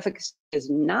 Efficacy is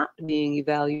not being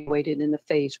evaluated in the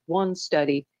phase 1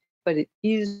 study, but it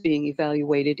is being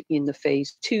evaluated in the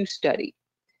phase 2 study.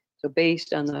 So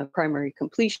based on the primary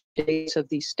completion dates of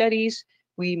these studies,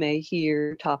 we may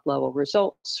hear top-level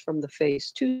results from the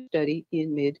phase 2 study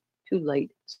in mid to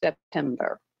late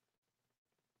September.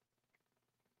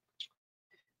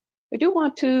 I do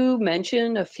want to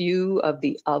mention a few of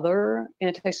the other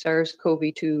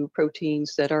anti-SARS-CoV-2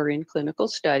 proteins that are in clinical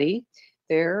study.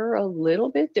 They're a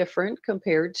little bit different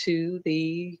compared to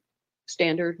the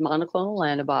standard monoclonal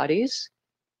antibodies.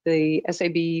 The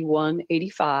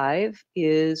SAB-185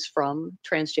 is from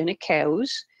transgenic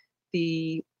cows.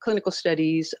 The clinical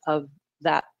studies of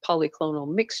that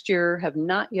polyclonal mixture have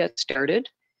not yet started.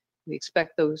 We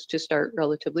expect those to start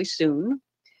relatively soon.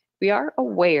 We are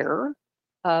aware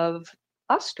of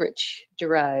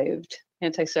ostrich-derived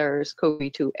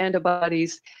anti-SARS-CoV-2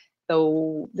 antibodies,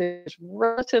 though there's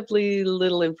relatively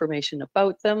little information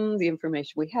about them. The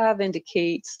information we have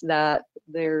indicates that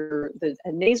the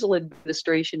nasal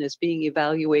administration is being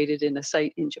evaluated in a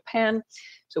site in Japan.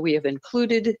 So we have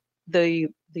included the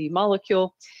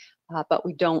molecule, but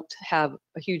we don't have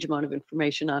a huge amount of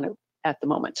information on it at the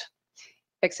moment.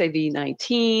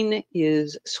 XAV19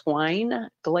 is swine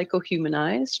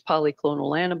glycohumanized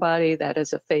polyclonal antibody. That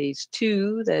is a phase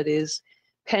 2 that is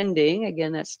pending.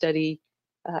 Again, that study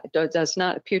does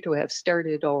not appear to have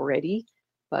started already,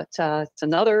 but it's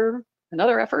another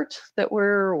effort that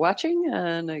we're watching.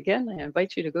 And again, I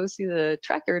invite you to go see the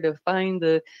tracker to find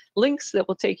the links that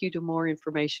will take you to more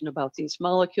information about these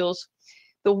molecules.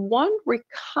 The one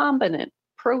recombinant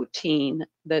protein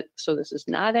so this is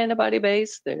not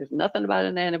antibody-based, there's nothing about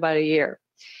an antibody here.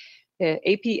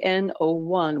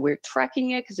 APN01, we're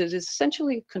tracking it because it is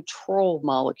essentially a control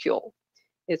molecule.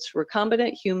 It's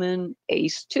recombinant human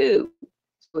ACE2.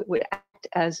 So it would act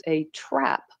as a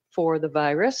trap for the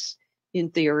virus,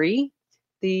 in theory.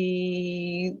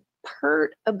 The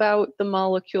part about the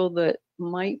molecule that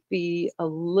might be a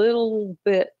little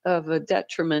bit of a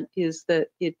detriment is that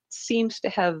it seems to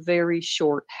have very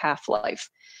short half-life.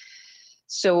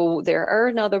 So there are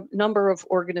another number of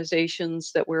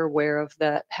organizations that we're aware of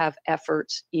that have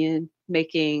efforts in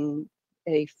making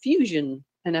a fusion,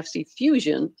 an FC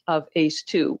fusion of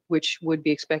ACE2, which would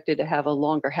be expected to have a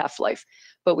longer half-life.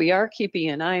 But we are keeping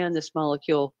an eye on this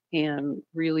molecule and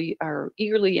really are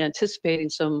eagerly anticipating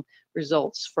some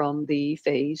results from the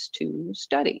phase 2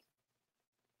 study.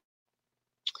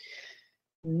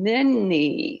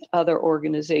 Many other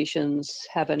organizations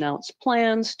have announced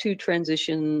plans to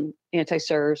transition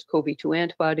anti-SARS-CoV-2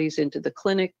 antibodies into the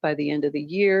clinic by the end of the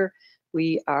year.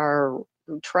 We are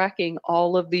tracking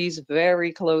all of these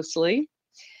very closely.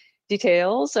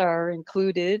 Details are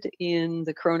included in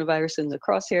the Coronavirus in the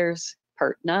Crosshairs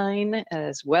Part 9,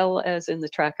 as well as in the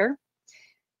tracker.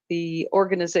 The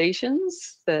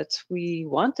organizations that we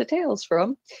want details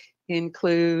from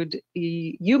include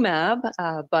UMAB,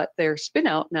 but their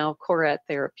spin-out now, Corat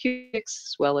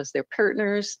Therapeutics, as well as their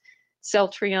partners,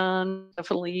 Celltrion,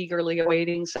 definitely eagerly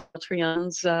awaiting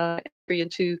Celltrion's entry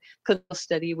into clinical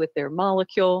study with their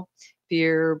molecule,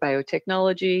 Vir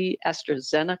Biotechnology,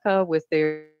 AstraZeneca with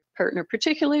their partner,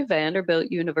 particularly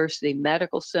Vanderbilt University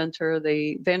Medical Center.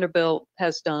 Vanderbilt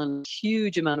has done a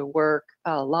huge amount of work,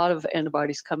 a lot of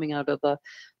antibodies coming out of the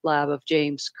lab of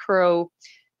James Crow.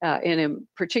 And in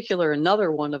particular,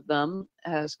 another one of them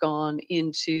has gone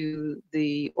into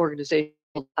the organization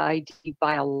ID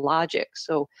Biologics.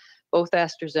 So both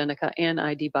AstraZeneca and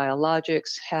ID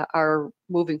Biologics are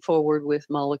moving forward with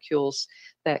molecules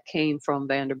that came from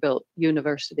Vanderbilt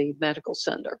University Medical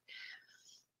Center.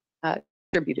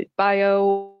 Distributed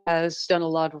Bio has done a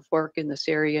lot of work in this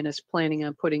area and is planning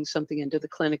on putting something into the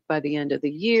clinic by the end of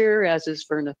the year, as is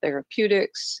Verna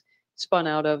Therapeutics, spun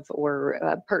out of or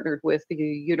partnered with the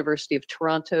University of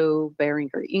Toronto.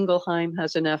 Boehringer Ingelheim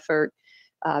has an effort.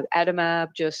 Adimab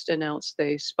just announced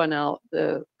they spun out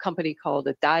the company called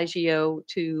Adagio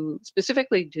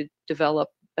specifically to develop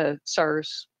a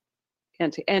SARS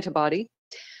antibody.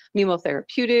 Nemo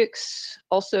Therapeutics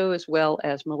also, as well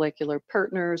as Molecular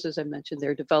Partners, as I mentioned,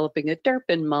 they're developing a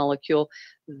DARPin molecule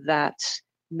that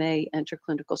may enter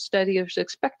clinical study or is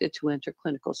expected to enter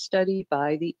clinical study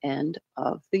by the end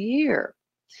of the year.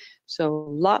 So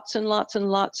lots and lots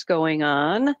and lots going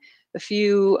on. A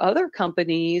few other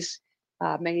companies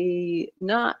may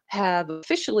not have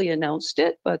officially announced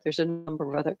it, but there's a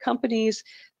number of other companies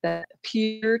that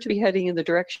appear to be heading in the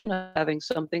direction of having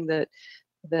something that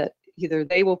either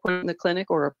they will put in the clinic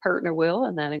or a partner will,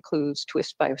 and that includes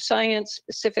Twist Bioscience,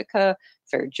 Pacifica,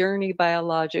 FairJourney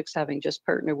Biologics, having just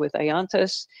partnered with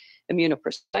Iontys,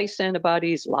 Immunoprecise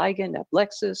Antibodies, Ligand,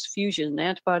 Ablexis, Fusion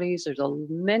Antibodies. There's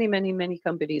many, many, many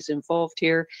companies involved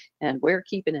here, and we're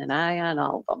keeping an eye on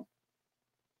all of them.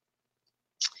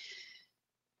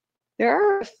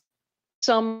 There are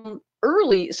some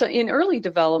in early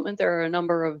development, there are a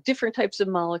number of different types of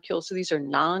molecules. So these are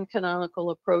non-canonical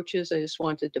approaches. I just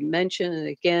wanted to mention, and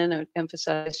again, I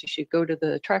emphasize you should go to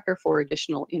the tracker for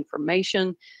additional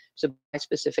information. It's a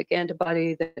bispecific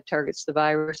antibody that targets the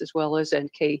virus as well as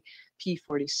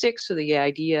NKp46. So the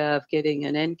idea of getting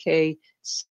an NK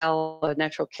cell, a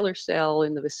natural killer cell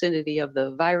in the vicinity of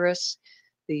the virus.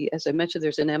 As I mentioned,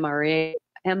 there's an mRNA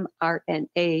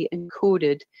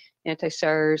encoded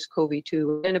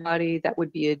anti-SARS-CoV-2 antibody that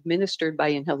would be administered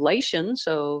by inhalation,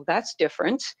 so that's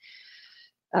different.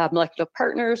 Molecular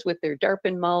Partners with their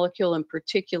DARPin molecule, in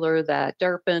particular, that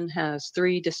DARPin has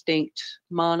 3 distinct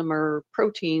monomer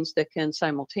proteins that can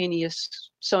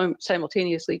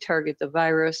simultaneously target the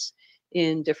virus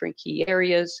in different key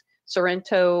areas.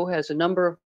 Sorrento has a number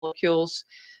of molecules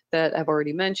that I've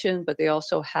already mentioned, but they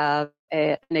also have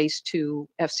an ACE2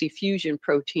 FC fusion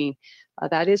protein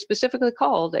that is specifically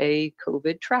called a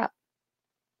COVID trap.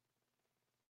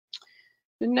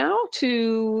 Now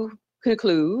to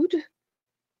conclude,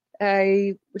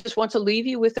 I just want to leave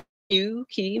you with a few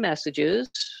key messages.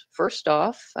 First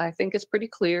off, I think it's pretty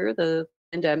clear the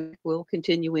pandemic will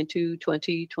continue into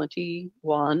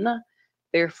 2021.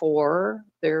 Therefore,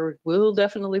 there will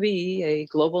definitely be a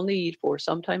global need for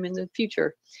sometime in the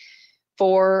future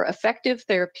for effective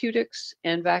therapeutics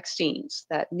and vaccines.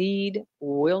 That need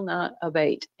will not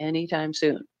abate anytime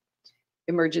soon.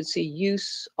 Emergency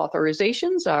use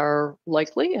authorizations are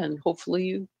likely and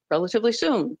hopefully relatively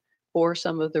soon for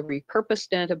some of the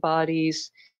repurposed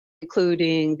antibodies,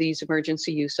 including these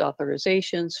emergency use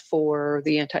authorizations for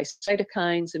the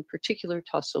anti-cytokines, in particular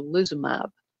tocilizumab.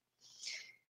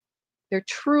 There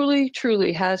truly,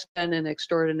 truly has been an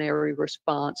extraordinary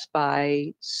response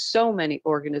by so many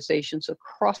organizations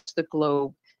across the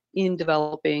globe in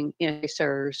developing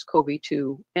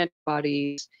anti-SARS-CoV-2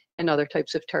 antibodies and other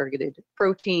types of targeted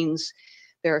proteins.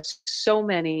 There are so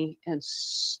many, and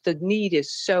the need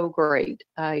is so great.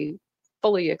 I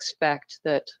fully expect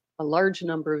that a large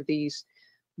number of these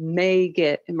may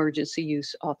get emergency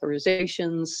use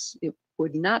authorizations. It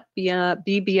would not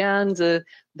be beyond the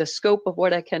scope of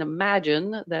what I can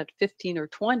imagine that 15 or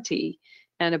 20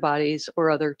 antibodies or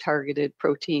other targeted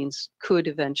proteins could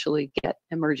eventually get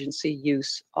emergency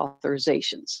use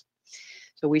authorizations.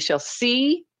 So we shall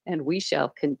see, and we shall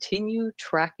continue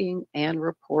tracking and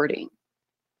reporting.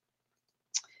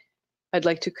 I'd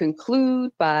like to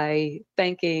conclude by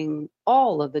thanking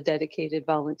all of the dedicated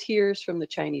volunteers from the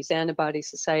Chinese Antibody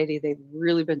Society. They've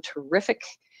really been terrific.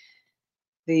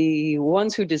 The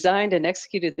ones who designed and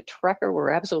executed the tracker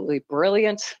were absolutely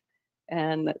brilliant,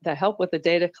 and the help with the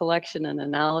data collection and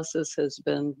analysis has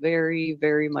been very,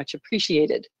 very much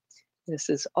appreciated. This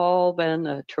has all been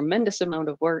a tremendous amount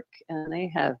of work, and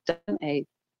they have done a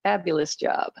fabulous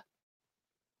job.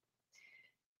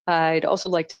 I'd also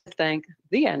like to thank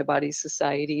the Antibody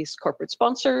Society's corporate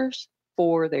sponsors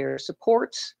for their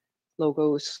support.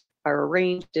 Logos are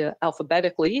arranged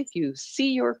alphabetically. If you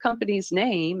see your company's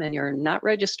name and you're not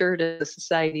registered as a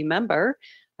society member,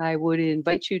 I would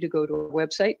invite you to go to our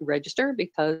website and register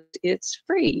because it's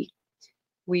free.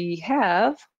 We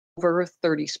have over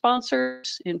 30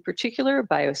 sponsors, in particular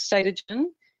BioCytogen,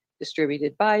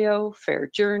 Distributed Bio, Fair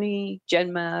Journey,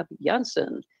 Genmab,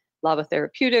 Janssen, Lava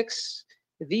Therapeutics,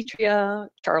 Vitria,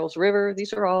 Charles River.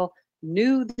 These are all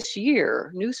new this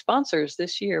year, new sponsors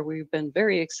this year. We've been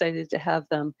very excited to have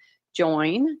them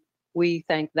join. We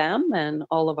thank them and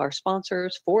all of our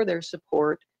sponsors for their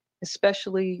support,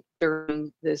 especially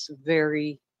during this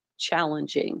very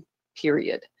challenging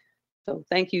period. So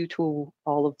thank you to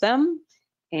all of them.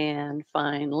 And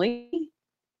finally,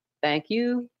 thank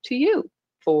you to you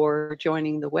for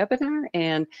joining the webinar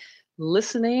and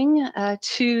listening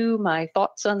to my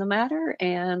thoughts on the matter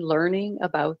and learning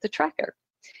about the tracker.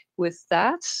 With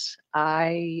that,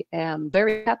 I am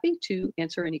very happy to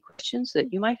answer any questions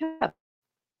that you might have.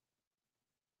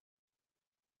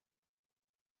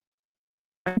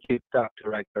 Thank you, Dr.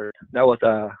 Reichert. That was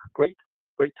a great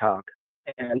talk.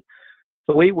 And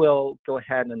so we will go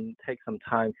ahead and take some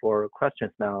time for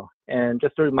questions now. And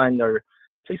just a reminder,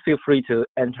 please feel free to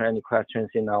enter any questions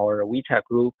in our WeChat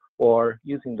group or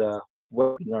using the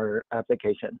webinar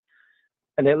application.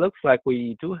 And it looks like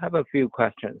we do have a few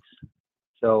questions.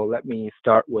 So let me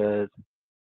start with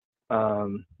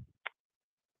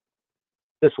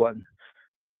this one.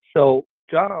 So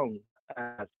John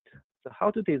asked, so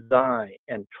how to design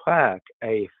and track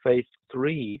a phase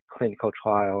 3 clinical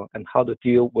trial and how to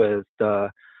deal with the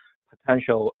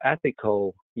potential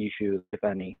ethical issues, if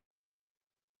any?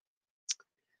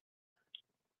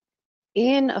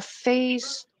 In a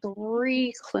phase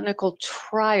 3 clinical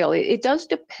trial, it does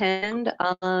depend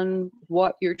on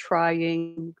what you're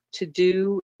trying to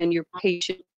do in your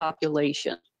patient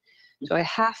population. So I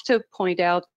have to point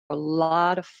out a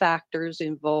lot of factors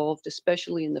involved,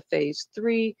 especially in the phase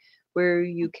 3, where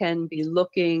you can be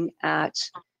looking at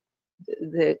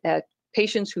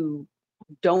patients who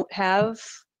don't have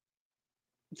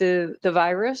the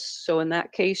virus. So in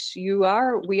that case,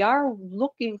 we are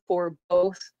looking for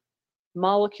both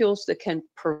molecules that can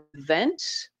prevent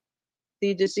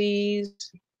the disease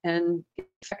and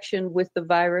infection with the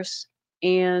virus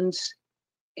and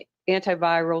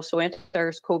antiviral, so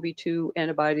anti-SARS-CoV-2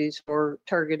 antibodies or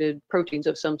targeted proteins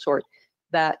of some sort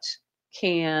that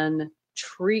can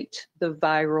treat the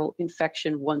viral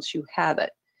infection once you have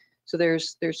it. So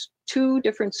there's two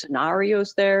different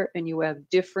scenarios there, and you have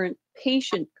different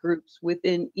patient groups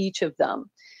within each of them.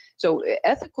 So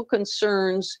ethical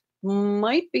concerns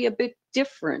might be a bit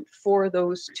different for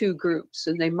those two groups,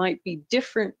 and they might be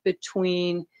different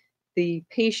between the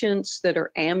patients that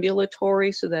are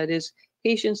ambulatory, so that is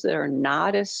patients that are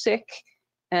not as sick,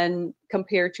 and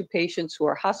compared to patients who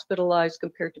are hospitalized,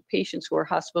 compared to patients who are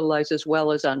hospitalized as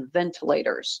well as on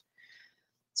ventilators.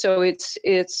 So it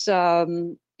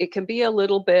can be a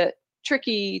little bit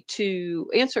tricky to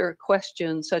answer a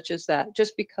question such as that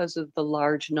just because of the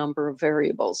large number of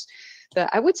variables.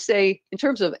 I would say in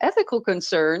terms of ethical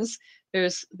concerns,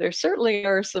 there certainly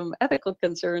are some ethical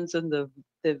concerns in the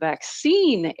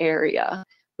vaccine area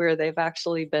where they've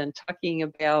actually been talking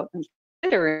about and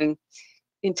considering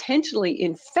intentionally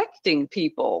infecting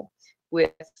people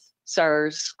with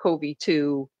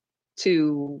SARS-CoV-2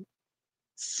 to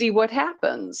see what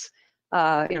happens.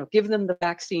 Give them the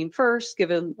vaccine first, give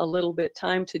them a little bit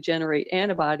time to generate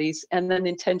antibodies, and then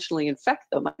intentionally infect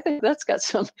them. I think that's got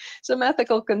some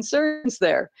ethical concerns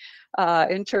there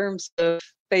in terms of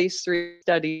phase 3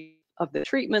 study of the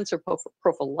treatments or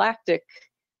prophylactic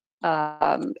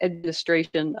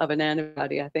administration of an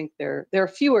antibody, I think there are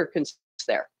fewer concerns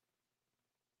there.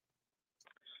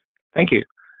 Thank you.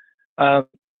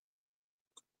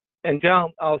 And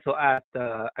John also asked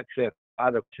actually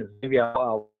other questions. Maybe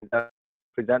I'll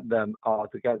present them all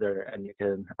together, and you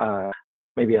can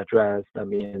maybe address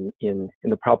them in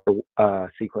the proper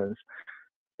sequence.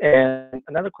 And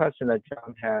another question that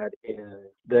John had is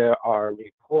there are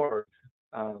reports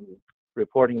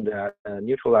reporting that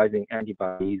neutralizing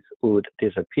antibodies would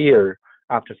disappear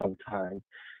after some time.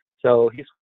 So he's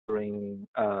wondering,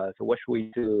 so what should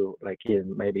we do, like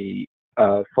in maybe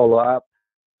follow-up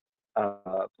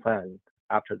plan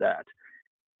after that?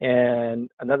 And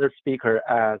another speaker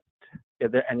asked,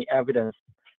 is there any evidence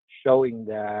showing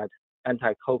that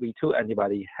anti-COVID-2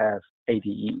 antibody has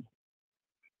ADE?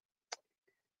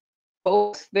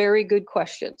 Both very good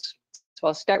questions. So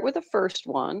I'll start with the first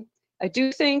one. I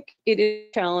do think it is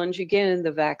a challenge, again, in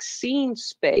the vaccine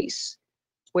space,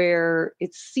 where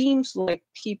it seems like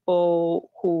people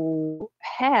who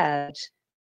had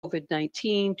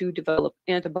COVID-19 do develop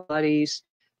antibodies,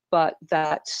 but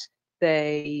that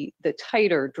the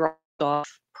titer drops off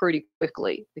pretty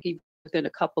quickly. Even within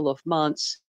a couple of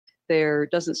months, there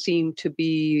doesn't seem to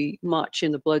be much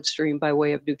in the bloodstream by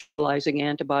way of neutralizing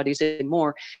antibodies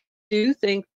anymore. I do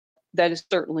think that is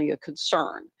certainly a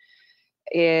concern.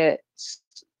 It's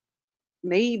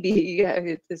maybe,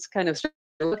 it's kind of strange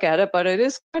to look at it, but it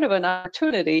is kind of an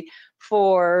opportunity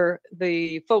for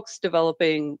the folks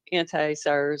developing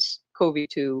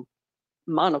anti-SARS-CoV-2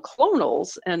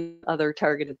 monoclonals and other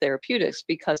targeted therapeutics,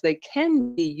 because they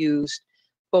can be used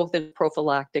both in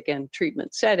prophylactic and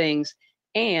treatment settings,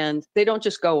 and they don't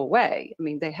just go away. I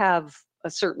mean, they have a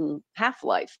certain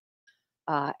half-life,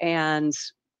 and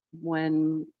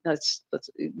when that's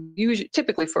usually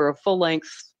typically for a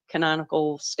full-length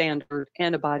canonical standard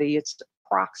antibody, it's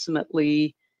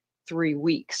approximately 3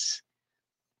 weeks.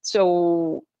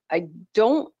 So I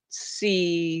don't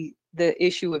see the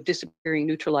issue of disappearing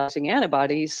neutralizing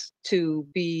antibodies to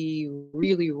be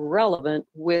really relevant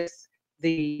with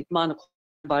the monoclonal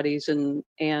antibodies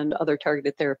and other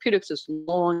targeted therapeutics, as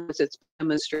long as it's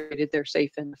demonstrated they're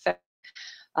safe and effective.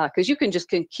 Because you can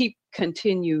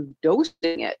continue dosing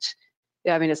it.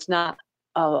 I mean, it's not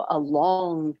a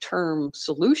long-term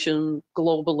solution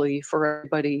globally for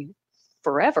everybody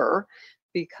forever,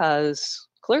 because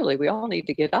clearly we all need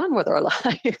to get on with our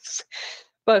lives.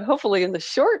 But hopefully in the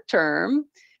short term,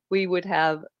 we would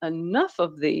have enough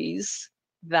of these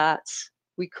that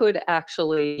we could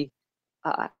actually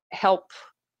help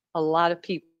a lot of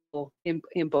people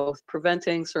in both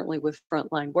preventing, certainly with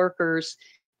frontline workers,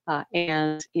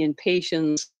 and in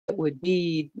patients that would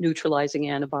need neutralizing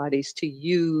antibodies, to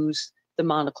use the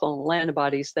monoclonal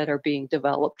antibodies that are being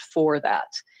developed for that.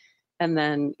 And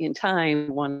then in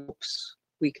time, once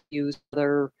we could use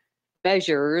other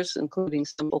measures, including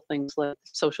simple things like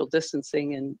social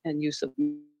distancing and use of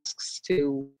masks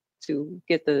to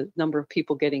get the number of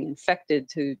people getting infected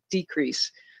to decrease.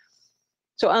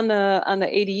 So on the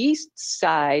ADE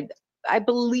side, I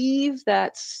believe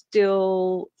that's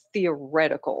still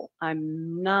theoretical.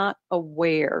 I'm not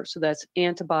aware. So that's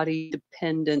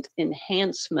antibody-dependent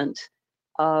enhancement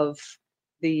of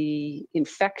the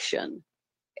infection.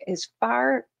 As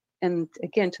far, and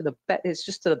again, it's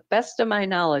just to the best of my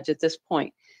knowledge at this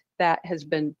point, that has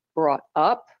been brought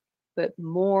up, but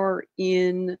more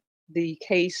in the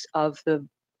case of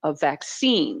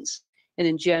vaccines and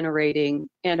in generating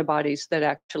antibodies that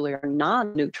actually are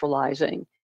non-neutralizing.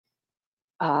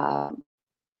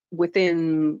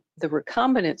 Within the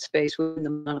recombinant space, within the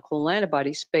monoclonal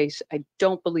antibody space, I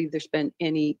don't believe there's been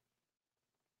any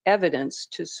evidence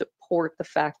to support the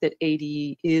fact that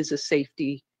ADE is a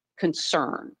safety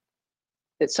concern.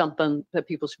 It's something that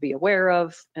people should be aware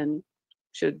of and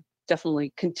should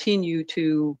definitely continue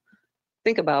to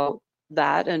think about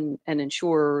that and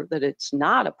ensure that it's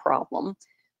not a problem.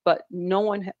 But no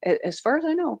one, as far as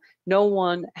I know, no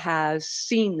one has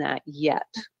seen that yet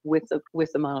with the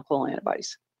monoclonal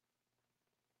antibodies.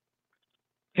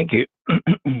 Thank you.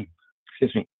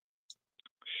 Excuse me.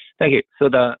 Thank you. So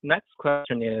the next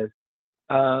question is,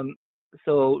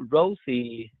 so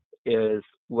Rosie is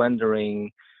wondering,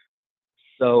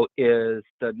 so is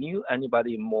the new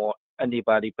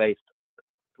antibody-based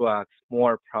drugs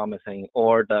more promising,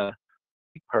 or the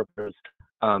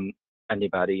repurposed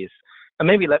antibodies? And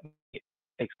maybe let me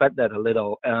expand that a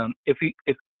little. If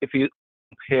you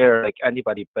compare like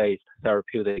antibody-based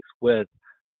therapeutics with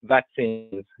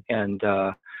vaccines, and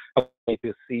if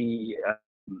you see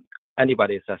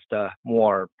antibodies as the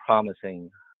more promising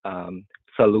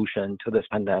solution to this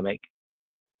pandemic.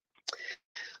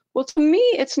 Well, to me,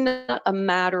 it's not a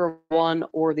matter of one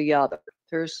or the other.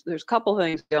 There's a couple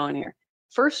things going here.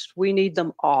 First, we need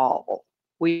them all.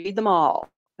 We need them all.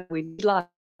 We need lots.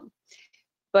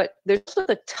 But there's also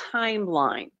the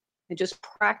timeline. And just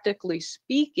practically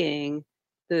speaking,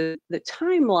 the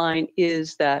timeline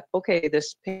is that, okay,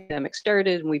 this pandemic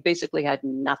started and we basically had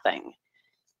nothing.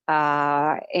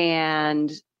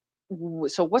 And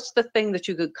so what's the thing that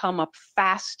you could come up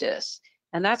fastest?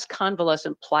 And that's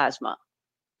convalescent plasma.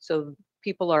 So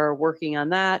people are working on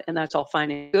that, and that's all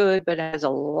fine and good, but it has a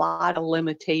lot of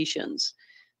limitations,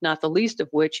 not the least of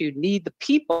which you need the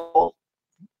people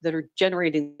that are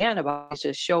generating the antibodies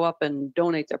to show up and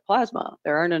donate their plasma.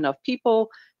 There aren't enough people,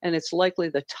 and it's likely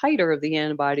the titer of the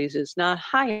antibodies is not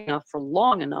high enough for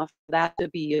long enough for that to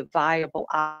be a viable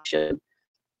option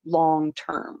long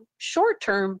term. Short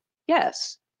term,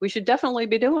 yes, we should definitely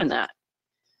be doing that.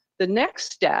 The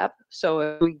next step, so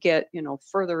if we get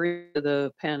further into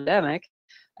the pandemic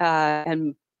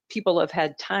and people have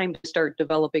had time to start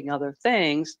developing other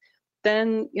things,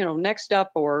 then next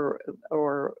up or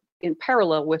in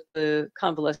parallel with the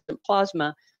convalescent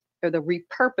plasma are the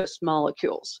repurposed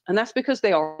molecules, and that's because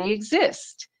they already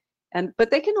exist.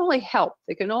 But they can only help.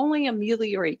 They can only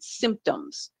ameliorate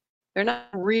symptoms. They're not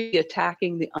really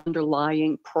attacking the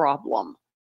underlying problem.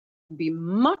 It'd be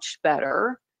much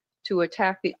better to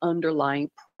attack the underlying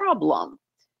problem,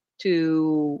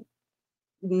 to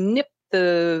nip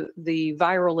the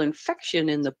viral infection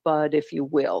in the bud, if you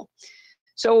will.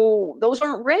 So those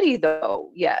aren't ready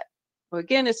though yet.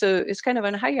 Again, it's kind of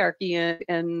a hierarchy,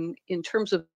 and in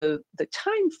terms of the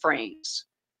time frames.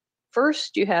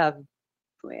 First, you have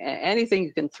anything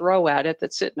you can throw at it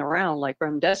that's sitting around, like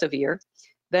remdesivir.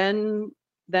 Then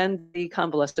the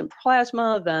convalescent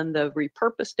plasma, then the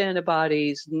repurposed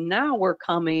antibodies. Now we're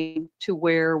coming to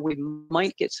where we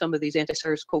might get some of these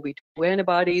anti-SARS-CoV-2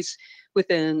 antibodies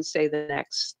within, say, the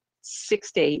next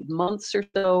 6 to 8 months or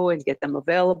so, and get them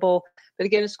available. But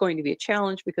again, it's going to be a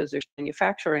challenge because there's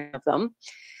manufacturing of them.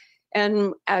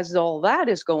 And as all that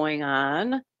is going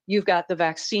on, you've got the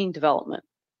vaccine development.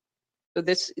 So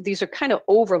these are kind of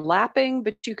overlapping,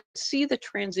 but you can see the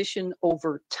transition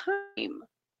over time.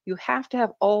 You have to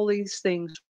have all these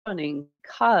things running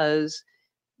because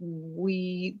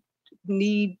we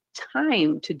need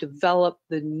time to develop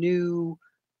the new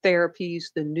therapies,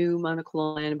 the new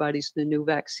monoclonal antibodies, the new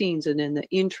vaccines. And in the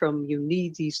interim, you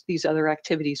need these other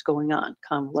activities going on: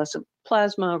 convalescent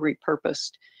plasma,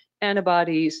 repurposed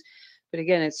antibodies. But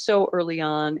again, it's so early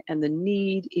on, and the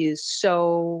need is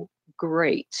so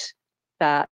great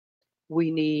that we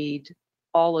need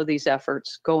all of these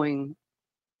efforts going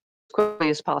as quickly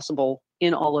as possible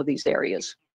in all of these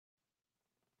areas.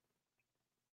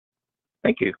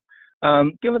 Thank you.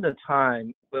 Given the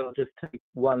time, we'll just take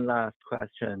one last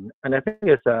question, and I think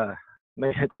it's a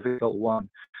maybe a difficult one.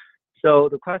 So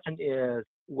the question is,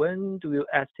 when do you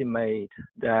estimate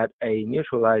that a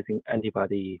neutralizing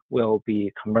antibody will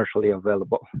be commercially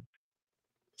available?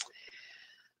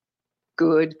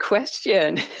 Good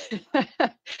question.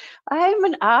 I'm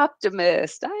an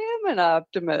optimist.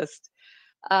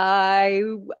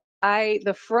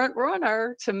 The front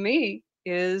runner to me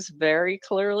is very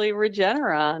clearly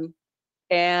Regeneron,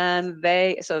 and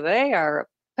they are a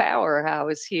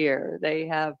powerhouse here. They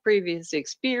have previous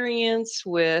experience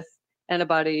with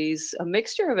antibodies, a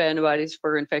mixture of antibodies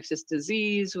for infectious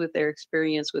disease, with their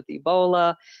experience with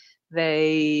Ebola.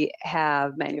 They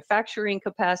have manufacturing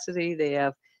capacity. They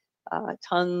have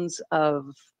tons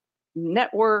of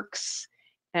networks,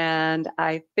 and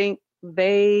I think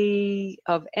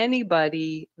of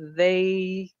anybody,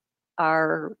 they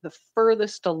are the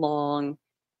furthest along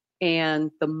and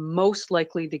the most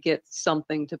likely to get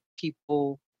something to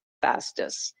people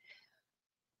fastest.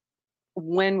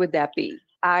 When would that be?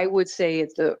 I would say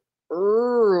it's the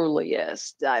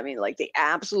earliest. I mean, like the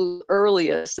absolute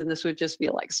earliest, and this would just be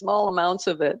like small amounts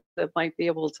of it that might be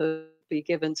able to be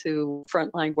given to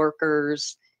frontline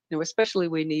workers. Especially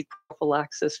we need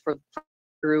prophylaxis for the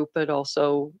group, but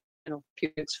also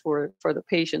therapeutics for the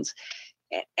patients.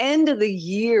 End of the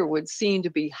year would seem to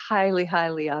be highly,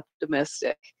 highly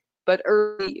optimistic, but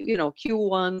early,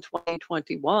 Q1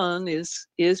 2021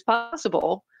 is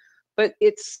possible, but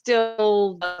it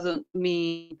still doesn't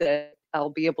mean that I'll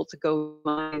be able to go to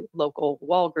my local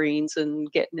Walgreens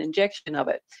and get an injection of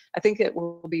it. I think it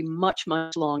will be much,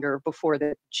 much longer before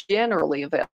they're generally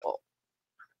available.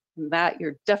 That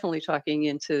you're definitely talking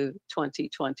into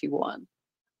 2021.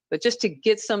 But just to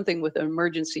get something with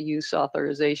emergency use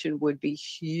authorization would be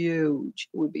huge,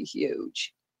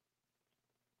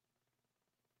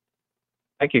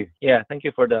 Thank you. Yeah, thank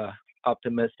you for the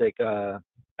optimistic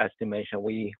estimation.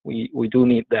 We do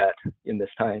need that in this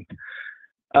time.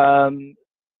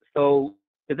 So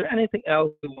is there anything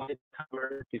else we want to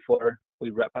cover before we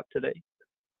wrap up today?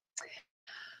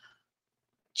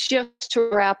 Just to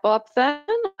wrap up then,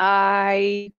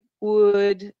 I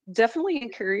would definitely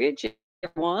encourage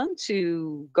everyone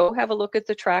to go have a look at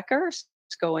the tracker, what's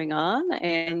going on,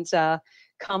 and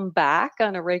come back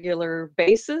on a regular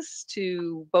basis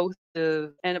to both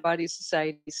the Antibody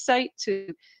Society site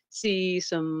to see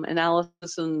some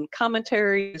analysis and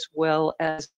commentary, as well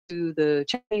as to the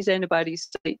Chinese antibody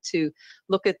site to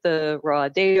look at the raw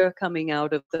data coming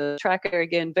out of the tracker.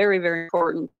 Again, very, very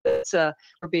important that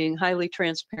we're being highly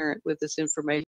transparent with this information